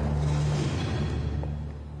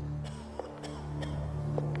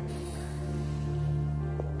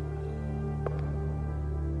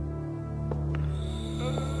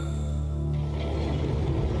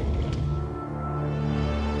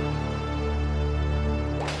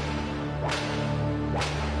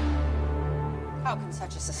 How can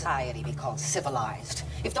such a society be called civilized?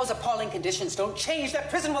 If those appalling conditions don't change, that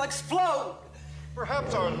prison will explode!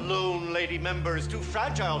 Perhaps our lone lady member is too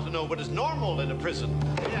fragile to know what is normal in a prison.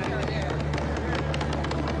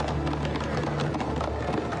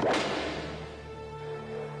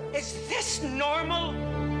 Is this normal?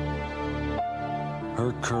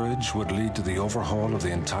 Her courage would lead to the overhaul of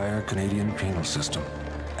the entire Canadian penal system.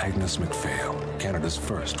 Agnes McPhail, Canada's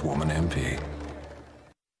first woman MP.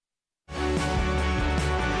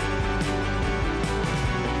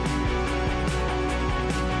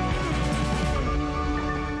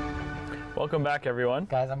 Welcome back, everyone.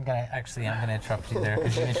 Guys, I'm gonna interrupt you there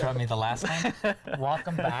because you interrupted me the last time.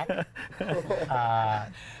 Welcome back.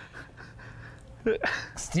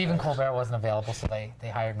 Stephen Colbert wasn't available, so they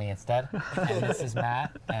hired me instead. And this is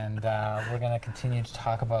Matt, and we're gonna continue to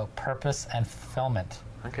talk about purpose and fulfillment.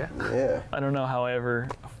 Okay. Yeah. I don't know how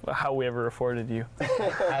we ever afforded you.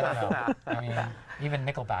 I don't know. I mean, even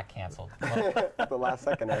Nickelback canceled. At the last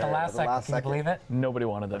second. At the last second. Can you believe it? Nobody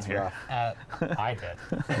wanted them here. I did.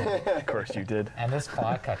 Of course you did. And this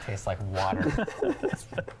vodka tastes like water. It's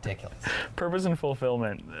ridiculous. Purpose and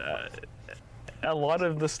fulfillment. A lot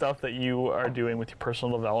of the stuff that you are doing with your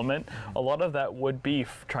personal development, a lot of that would be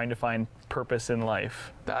trying to find purpose in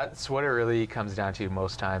life. That's what it really comes down to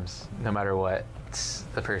most times, no matter what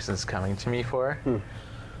the person's coming to me for.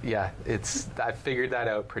 Yeah, I figured that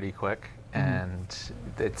out pretty quick, and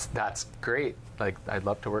that's great. Like, I'd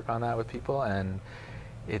love to work on that with people, and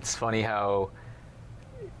it's funny how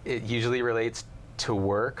it usually relates to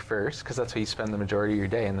work first, because that's where you spend the majority of your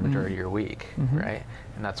day and the majority of your week, right?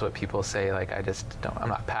 And that's what people say, like, I'm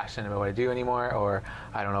not passionate about what I do anymore, or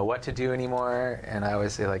I don't know what to do anymore. And I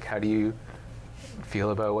always say, like, how do you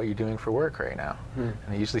feel about what you're doing for work right now?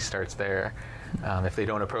 And it usually starts there. If they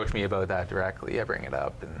don't approach me about that directly, I bring it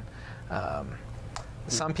up. And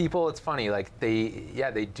some people, it's funny, like,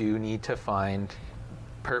 they do need to find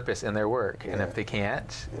purpose in their work, and if they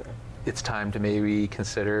can't, it's time to maybe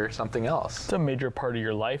consider something else. It's a major part of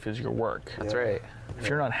your life is your work. That's right. If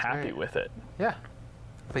you're not happy with it. Yeah.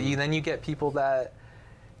 But then you get people that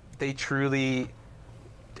they truly,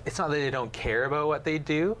 it's not that they don't care about what they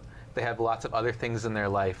do, they have lots of other things in their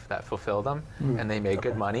life that fulfill them, and they make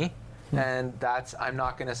good money. And I'm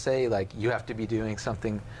not gonna say, like, you have to be doing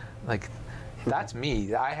something, like, that's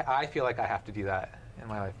me. I feel like I have to do that in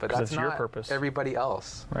my life, but that's not your purpose. Everybody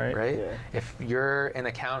else, right? Yeah. If you're an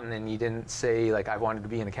accountant and you didn't say, like, I wanted to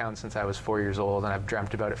be an accountant since I was 4 years old and I've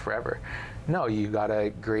dreamt about it forever. No, you got a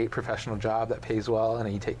great professional job that pays well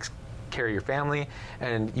and you take care of your family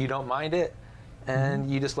and you don't mind it, and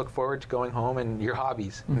you just look forward to going home and your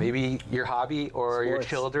hobbies. Maybe your hobby or your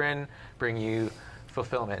children bring you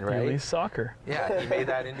fulfillment, right? Maybe soccer. Yeah, you made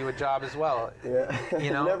that into a job as well. Yeah, you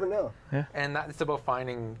know? You never know. Yeah. And that's about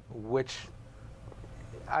finding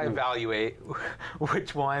I evaluate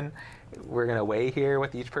which one we're gonna weigh here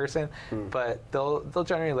with each person, but they'll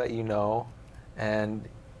generally let you know, and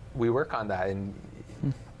we work on that, and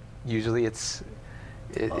usually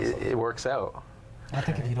it works out. I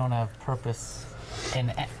think if you don't have purpose in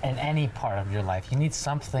any part of your life, you need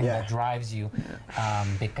something that drives you,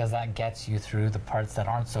 because that gets you through the parts that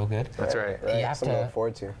aren't so good. That's right. You have Something to to look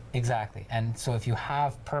forward to. Exactly. And so if you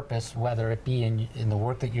have purpose, whether it be in the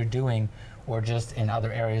work that you're doing or just in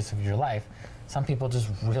other areas of your life, some people just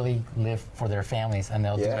really live for their families, and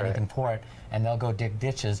they'll do anything for it, and they'll go dig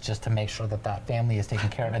ditches just to make sure that that family is taken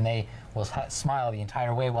care of, and they will smile the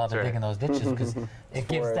entire way while they're digging those ditches, because it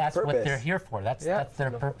gives, that's what they're here for. That's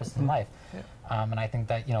their purpose in life. And I think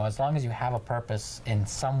that, you know, as long as you have a purpose in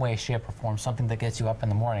some way, shape, or form, something that gets you up in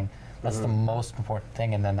the morning, that's the most important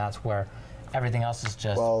thing, and then that's where everything else is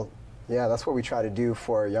just... Well, yeah, that's what we try to do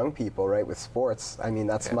for young people, right, with sports. I mean,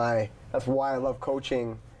 that's why I love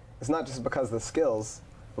coaching. It's not just because of the skills,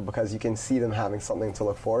 but because you can see them having something to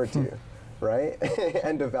look forward to, right,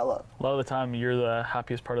 and develop. A lot of the time, you're the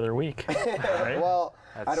happiest part of their week, right? Well,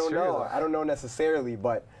 I don't know. I don't know necessarily,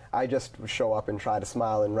 but I just show up and try to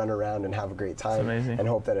smile and run around and have a great time and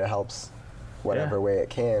hope that it helps whatever way it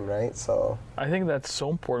can, right? So I think that's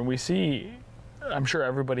so important. We see, I'm sure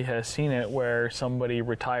everybody has seen it, where somebody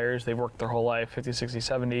retires, they've worked their whole life, 50, 60,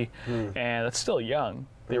 70, and that's still young.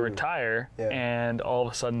 They retire, and all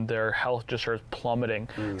of a sudden their health just starts plummeting.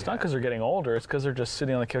 It's not because they're getting older, it's because they're just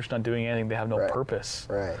sitting on the couch not doing anything. They have no purpose.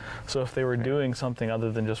 So if they were doing something other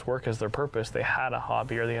than just work as their purpose, they had a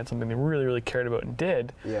hobby or they had something they really, really cared about and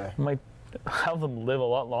did, it might help them live a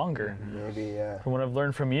lot longer. Maybe, And what I've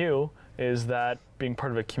learned from you is that being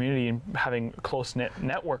part of a community and having a close-knit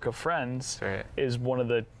network of friends is one of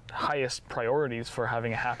the highest priorities for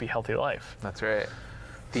having a happy, healthy life. That's right.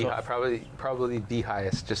 Probably the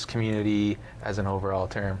highest, just community as an overall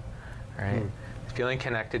term, right? Feeling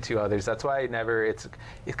connected to others. That's why it's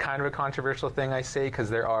kind of a controversial thing I say, because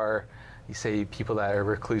you say people that are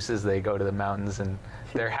recluses, they go to the mountains and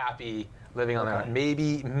they're happy living on their own.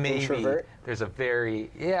 Maybe Introvert? There's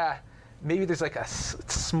maybe there's like a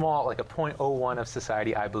small, like a 0.01 of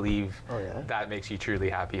society, I believe, that makes you truly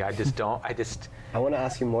happy. I want to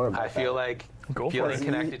ask you more about I feel like feeling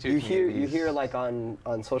connected to communities. You hear like on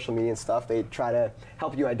social media and stuff, they try to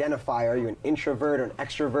help you identify, are you an introvert or an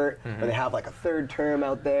extrovert, or they have like a third term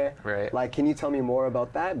out there. Like, can you tell me more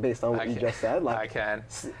about that based on what you just said? Like, I can.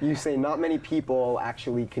 You say not many people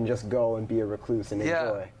actually can just go and be a recluse and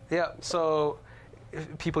enjoy. So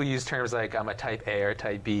people use terms like I'm a type A or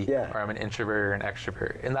type B, or I'm an introvert or an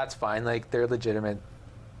extrovert, and that's fine. Like, they're legitimate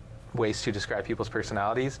ways to describe people's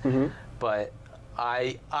personalities, but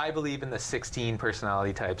I believe in the 16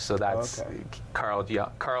 personality types. So that's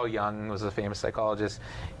Carl Jung was a famous psychologist.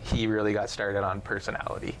 He really got started on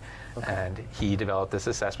personality, and he developed this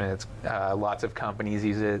assessment. It's lots of companies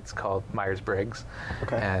use it. It's called Myers-Briggs,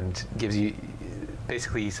 and gives you.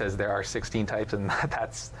 Basically, he says there are 16 types, and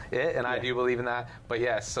that's it, and I do believe in that. But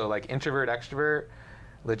yes, so like introvert, extrovert,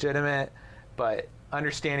 legitimate, but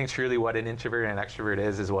understanding truly what an introvert and an extrovert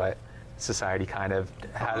is what society kind of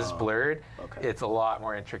has blurred. It's a lot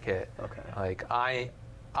more intricate. Like, I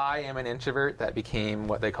am an introvert that became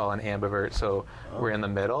what they call an ambivert, so we're in the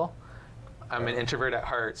middle. I'm an introvert at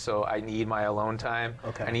heart, so I need my alone time.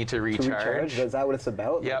 I need to recharge. Is that what it's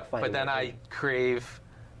about? Yeah, but then I crave...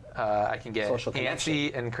 I can get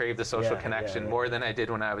antsy and crave the social connection more than I did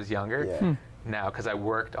when I was younger now, because I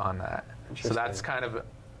worked on that. So that's kind of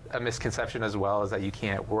a misconception as well, is that you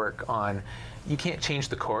can't change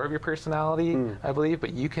the core of your personality, I believe,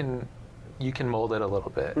 but you can mold it a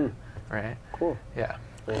little bit, right? Cool. Yeah.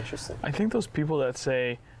 Very interesting. I think those people that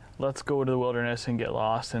say, let's go to the wilderness and get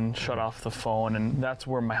lost and shut off the phone, and that's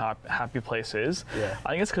where my happy place is. I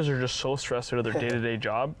think it's because they're just so stressed out of their day-to-day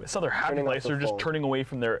job. It's not their happy place, they're just turning away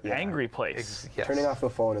from their angry place. Turning off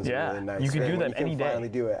the phone is really nice. You can do that any day. You can finally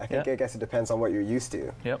do it. I guess it depends on what you're used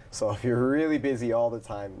to. So if you're really busy all the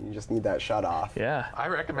time, you just need that shut off. I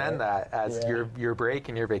recommend that as your break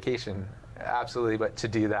and your vacation. Absolutely, but to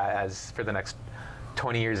do that as for the next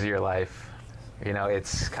 20 years of your life, you know,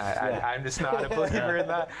 it's kind of, I'm just not a believer in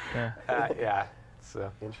that.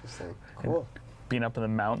 So interesting. Cool. Being up in the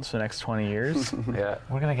mountains for the next 20 years. We're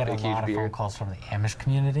going to get a lot of phone calls from the Amish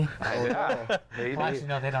community. Maybe. Well, actually,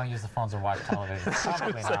 no, they don't use the phones or watch television.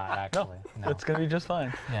 Probably not, actually. No, it's going to be just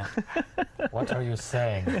fine. What are you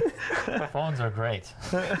saying? Phones are great.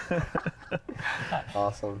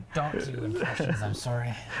 Awesome. Don't do impressions, I'm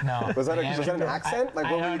sorry. No. Was that an accent?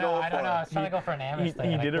 Like, what were you going for? I don't know. I was trying to go for an Amish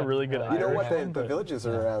thing. He did a really good You know what? The villages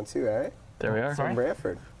are around too, right? There we are. From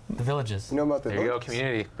Brantford. The villages. You know about the There you go, villages?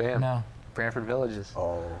 community. Bam. No. Brantford Villages.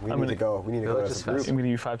 Oh, we need to go. We need to go as a group. I'm going to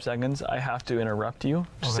give you 5 seconds. I have to interrupt you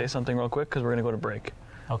to say something real quick because we're going to go to break.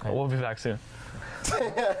 Okay. We'll be back soon.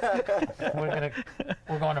 We're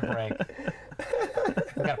going to break.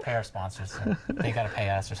 We got to pay our sponsors. So they got to pay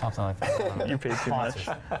us or something like that. You paid too much.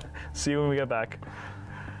 See you when we get back.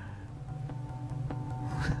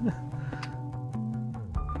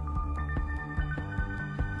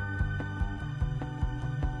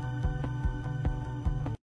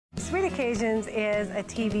 Sweet Occasions is a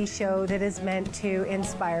TV show that is meant to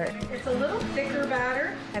inspire. It's a little thicker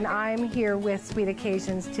batter. And I'm here with Sweet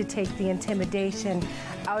Occasions to take the intimidation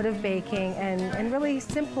out of baking and really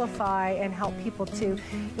simplify and help people to,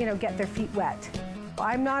 get their feet wet.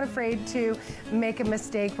 I'm not afraid to make a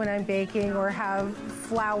mistake when I'm baking or have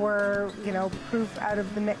flour, proof out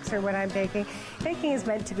of the mixer when I'm baking. Baking is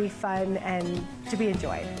meant to be fun and to be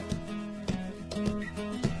enjoyed.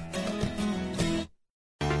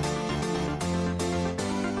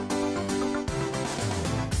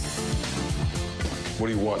 What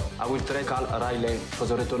do you want? I will try call Riley for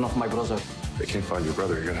the return of my brother. If they can't find your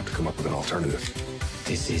brother, you're gonna have to come up with an alternative.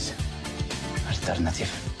 This is alternative.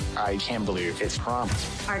 I can't believe it's prom.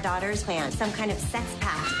 Our daughters plan some kind of sex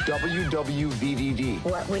pact. WWVDD.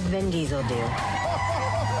 What would Vin Diesel do?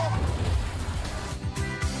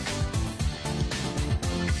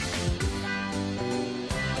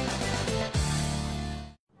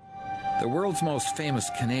 The world's most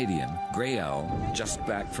famous Canadian, Grey Owl, just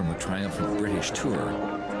back from a triumphant British tour,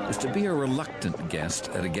 is to be a reluctant guest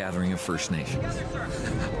at a gathering of First Nations.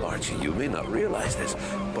 Archie, you may not realize this,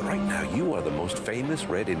 but right now you are the most famous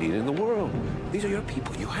Red Indian in the world. These are your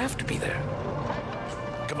people. You have to be there.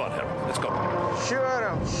 Come on, Harold, let's go. Sure,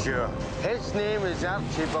 I'm sure. His name is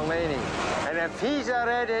Archie Bellini, and if he's a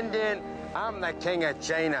Red Indian, I'm the king of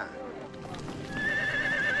China.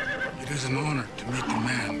 It is an honor to meet the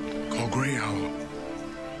man called Grey Owl,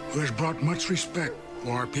 who has brought much respect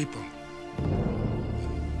for our people.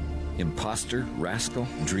 Imposter, rascal,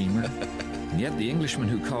 dreamer, and yet the Englishman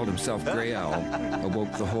who called himself Grey Owl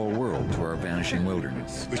awoke the whole world to our vanishing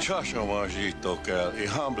wilderness. My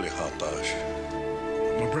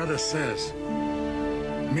brother says,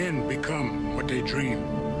 men become what they dream.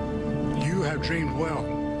 You have dreamed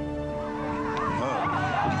well.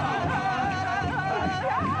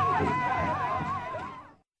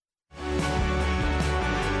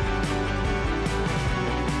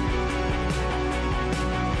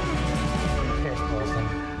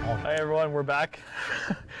 Hi everyone, we're back.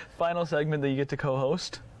 Final segment that you get to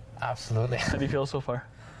co-host. Absolutely. How do you feel so far?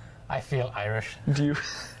 I feel Irish. Do you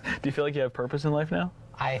feel like you have purpose in life now?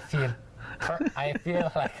 I feel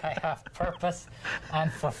like I have purpose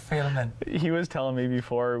and fulfillment. He was telling me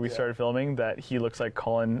before we started filming that he looks like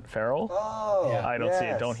Colin Farrell. Oh, yeah. I don't see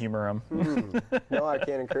it. Don't humor him. No, I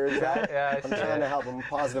can't encourage that. Yeah, I'm trying to help him.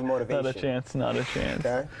 Positive motivation. Not a chance. Not a chance.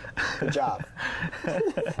 Okay. Good job.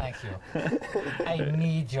 Thank you. I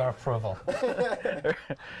need your approval.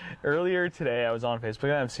 Earlier today, I was on Facebook,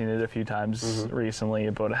 and I've seen it a few times recently,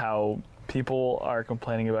 about how people are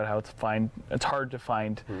complaining about how it's hard to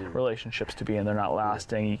find relationships to be in. They're not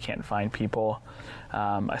lasting. You can't find people.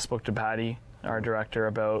 I spoke to Patty, our director,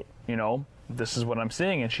 about, this is what I'm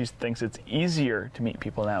seeing, and she thinks it's easier to meet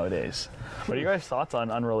people nowadays. What are your guys' thoughts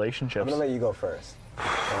on relationships? I'm going to let you go first.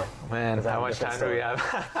 Man, how much time do we have?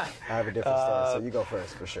 I have a different story, so you go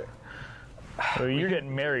first for sure. So you're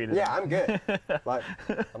getting married. Yeah, I'm good.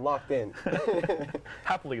 I'm locked in.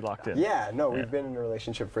 Happily locked in. Yeah, no, we've been in a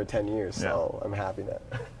relationship for 10 years, so I'm happy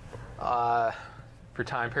that. For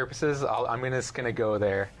time purposes, I'm just going to go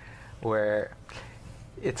there, where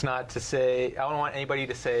it's not to say, I don't want anybody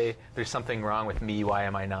to say there's something wrong with me, why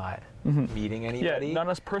am I not meeting anybody? Yeah, not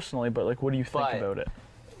us personally, but what do you think about it?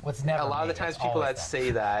 A lot of the times people that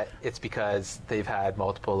say that, it's because they've had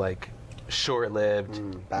multiple, short-lived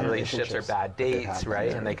relationships or bad dates,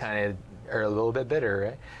 right? And they kind of are a little bit bitter,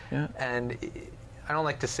 right? Yeah. And I don't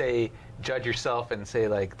like to say judge yourself and say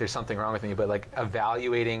there's something wrong with me, but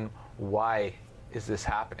evaluating why is this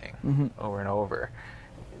happening over and over.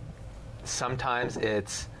 Sometimes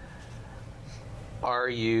it's are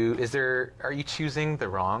you choosing the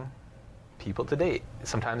wrong people to date?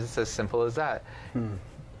 Sometimes it's as simple as that.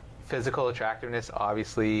 Physical attractiveness,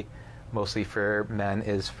 obviously, mostly for men,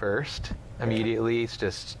 is first. Immediately, it's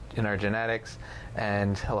just in our genetics,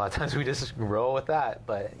 and a lot of times we just roll with that,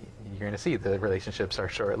 but you're going to see the relationships are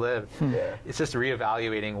short-lived. It's just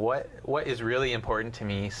reevaluating what is really important to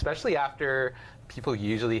me, especially after people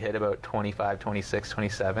usually hit about 25, 26,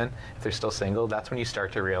 27. If they're still single, that's when you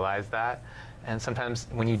start to realize that. And sometimes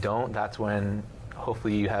when you don't, that's when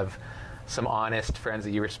hopefully you have some honest friends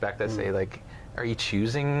that you respect that say, are you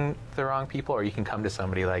choosing the wrong people? Or you can come to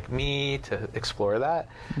somebody like me to explore that.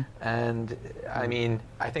 And I mean,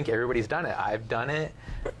 I think everybody's done it. I've done it.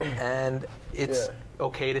 And it's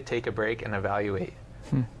okay to take a break and evaluate.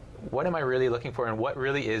 What am I really looking for, and what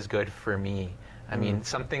really is good for me? I mean,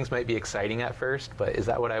 some things might be exciting at first, but is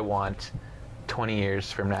that what I want 20 years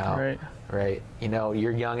from now? Right.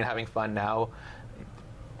 You're young and having fun now.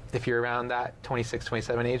 If you're around that 26,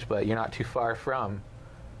 27 age, but you're not too far from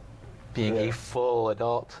being a full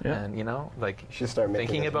adult, and like you should start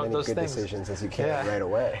thinking about those good things. decisions as you can right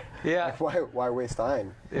away. Yeah. Like, why waste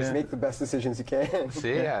time? Just make the best decisions you can.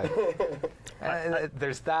 See,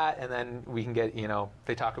 there's that, and then we can get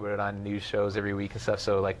they talk about it on news shows every week and stuff.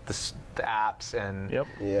 So like the apps and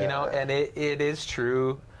and it is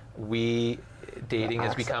true. Dating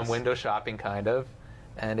has become window shopping kind of,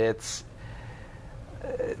 and it's.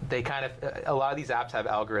 They kind of, a lot of these apps have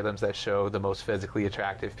algorithms that show the most physically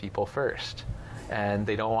attractive people first, and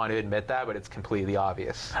they don't want to admit that, but it's completely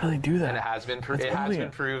obvious. How do they do that? And it has been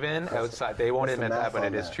proven outside. They won't admit that, but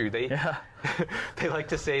it is true. They they like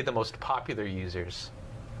to say the most popular users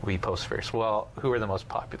we post first. Well, who are the most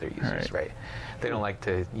popular users, right? They don't like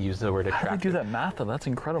to use the word attractive. How do they do that math though? That's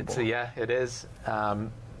incredible. So it is.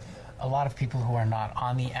 A lot of people who are not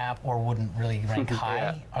on the app or wouldn't really rank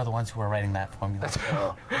high are the ones who are writing that formula.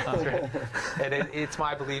 That's right. And it's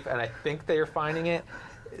my belief, and I think they're finding it,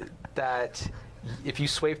 that if you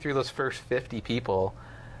swipe through those first 50 people,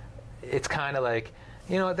 it's kind of like,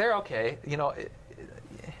 they're okay.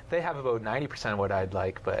 They have about 90% of what I'd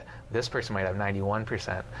like, but this person might have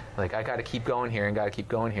 91%. Like, I got to keep going here and got to keep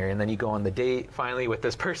going here. And then you go on the date, finally, with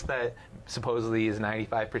this person that supposedly is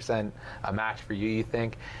 95% a match for you, you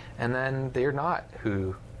think, and then they're not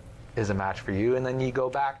who is a match for you. And then you go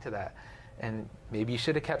back to that. And maybe you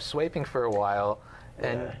should have kept swiping for a while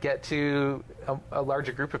and get to a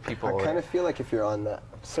larger group of people. I kind of feel like if you're on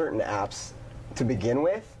certain apps to begin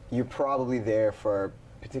with, you're probably there for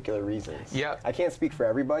particular reasons. Yeah. I can't speak for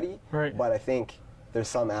everybody, but I think there's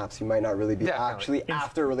some apps you might not really be actually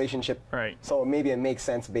after a relationship. Right. So maybe it makes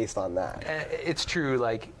sense based on that. It's true.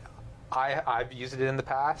 Like, I've used it in the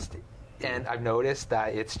past, and I've noticed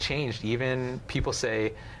that it's changed. Even people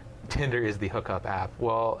say Tinder is the hookup app.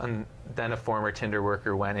 Well, and then a former Tinder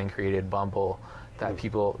worker went and created Bumble, that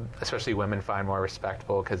people, especially women, find more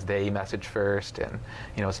respectful because they message first, and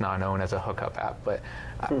it's not known as a hookup app. But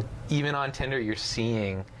even on Tinder, you're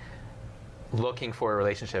seeing, looking for a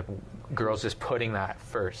relationship, girls just putting that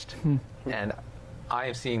first, and I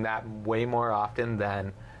am seeing that way more often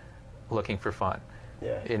than looking for fun.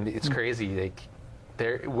 And it's crazy.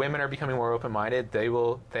 Women are becoming more open-minded.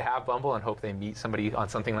 They have Bumble and hope they meet somebody on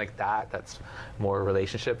something like that that's more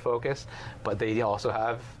relationship focused, but they also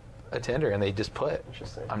have a Tinder, and they just put,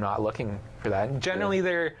 I'm not looking for that. And generally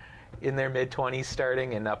they're in their mid-20s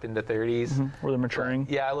starting and up into 30s. Where they're maturing.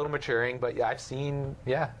 A little maturing, but I've seen,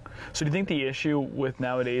 So do you think the issue with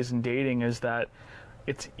nowadays in dating is that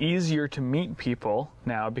it's easier to meet people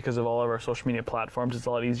now because of all of our social media platforms? It's a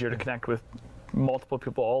lot easier to connect with multiple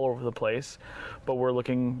people all over the place, but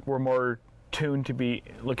we're more tuned to be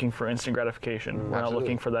looking for instant gratification. We're not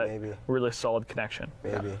looking for that really solid connection.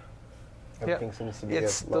 Maybe. Everything seems to be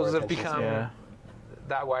those have become,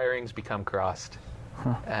 that wiring's become crossed.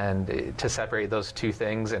 And to separate those two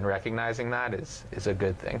things and recognizing that is a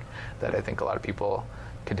good thing that I think a lot of people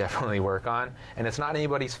could definitely work on. And it's not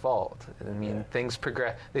anybody's fault. I mean, things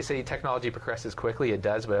progress. They say technology progresses quickly. It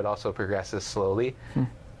does, but it also progresses slowly.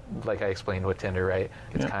 Like I explained with Tinder, right?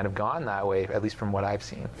 It's kind of gone that way, at least from what I've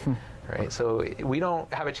seen. Right, so we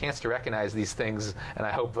don't have a chance to recognize these things, and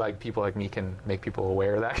I hope people like me can make people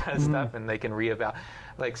aware of that kind of stuff, and they can reevaluate.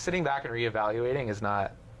 Like, sitting back and reevaluating is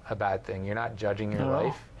not a bad thing. You're not judging your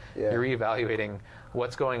life. You're reevaluating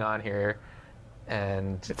what's going on here,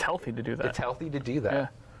 and it's healthy to do that. It's healthy to do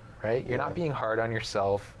that, right? You're not being hard on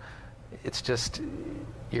yourself. It's just,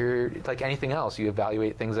 you're like anything else. You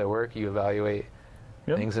evaluate things at work. You evaluate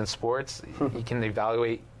things in sports. You can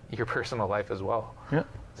evaluate your personal life as well.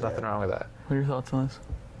 There's nothing wrong with that. What are your thoughts on this?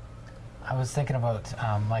 I was thinking about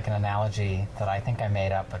like an analogy that I think I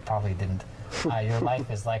made up, but probably didn't. Your life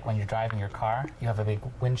is like when you're driving your car. You have a big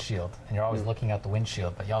windshield, and you're always looking out the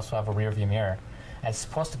windshield, but you also have a rear view mirror. And it's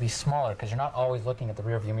supposed to be smaller because you're not always looking at the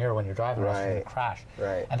rear view mirror when you're driving, or else you're going to crash.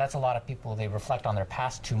 And that's a lot of people. They reflect on their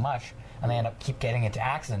past too much, and they end up keep getting into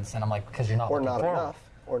accidents. And I'm like, because you're not looking forward. Enough.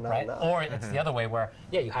 Or not enough. Or it's the other way where,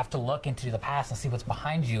 you have to look into the past and see what's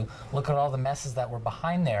behind you. Look at all the messes that were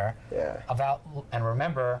behind there. And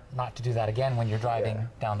remember not to do that again when you're driving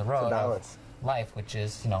down the road of life, which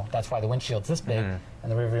is, that's why the windshield's this big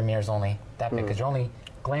and the rearview mirror's only that big, because you're only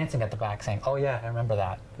glancing at the back saying, oh yeah, I remember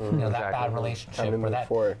that. That bad relationship or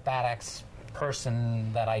that bad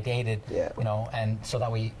ex-person that I dated, and so that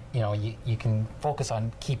way, you can focus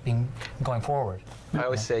on going forward. I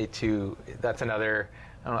always say, too, that's another...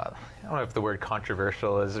 I don't know if the word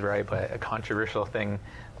controversial is right, but a controversial thing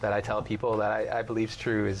that I tell people that I believe is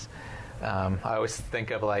true is I always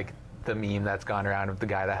think of like the meme that's gone around of the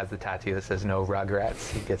guy that has the tattoo that says no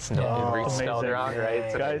Rugrats. He gets spelled wrong, right?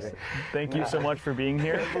 It's Guys, amazing. thank you so much for being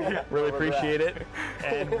here. Really appreciate it.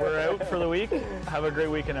 And we're out for the week. Have a great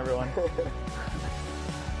weekend, everyone.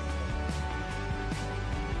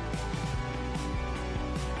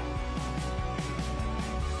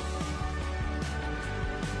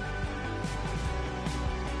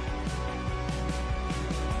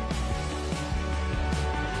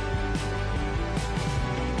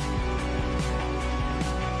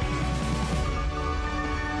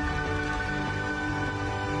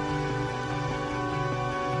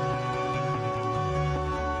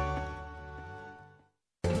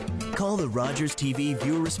 Call the Rogers TV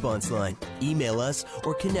viewer response line, email us,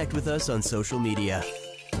 or connect with us on social media.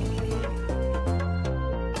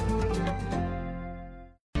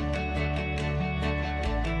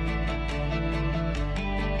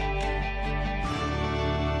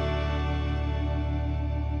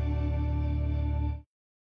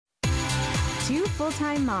 Two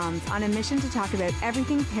full-time moms on a mission to talk about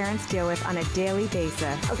everything parents deal with on a daily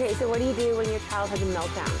basis. Okay, so what do you do when your child has a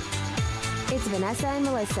meltdown? It's Vanessa and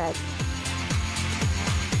Melissa.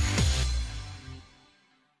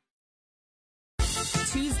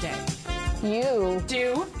 Tuesday.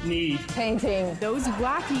 You need painting. Those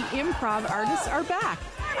wacky improv artists are back.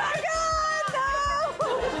 Oh my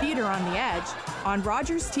God, no! Theater on the Edge on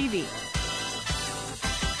Rogers TV.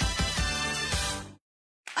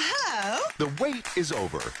 The wait is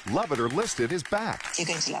over. Love It or List It is back. You're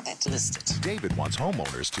going to love it. List it. David wants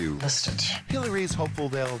homeowners to list it. Hillary's hopeful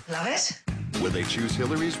they'll love it. Will they choose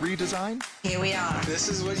Hillary's redesign? Here we are. This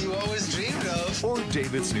is what you always dreamed of. Or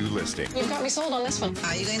David's new listing. You've got me sold on this one.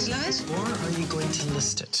 Are you going to love it? Or are you going to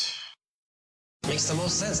list it? Makes the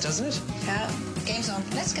most sense, doesn't it? Yeah. Game's on.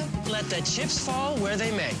 Let's go. Let the chips fall where they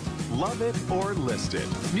may. Love It or List It.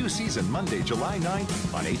 New season Monday, July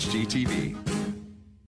 9th on HGTV.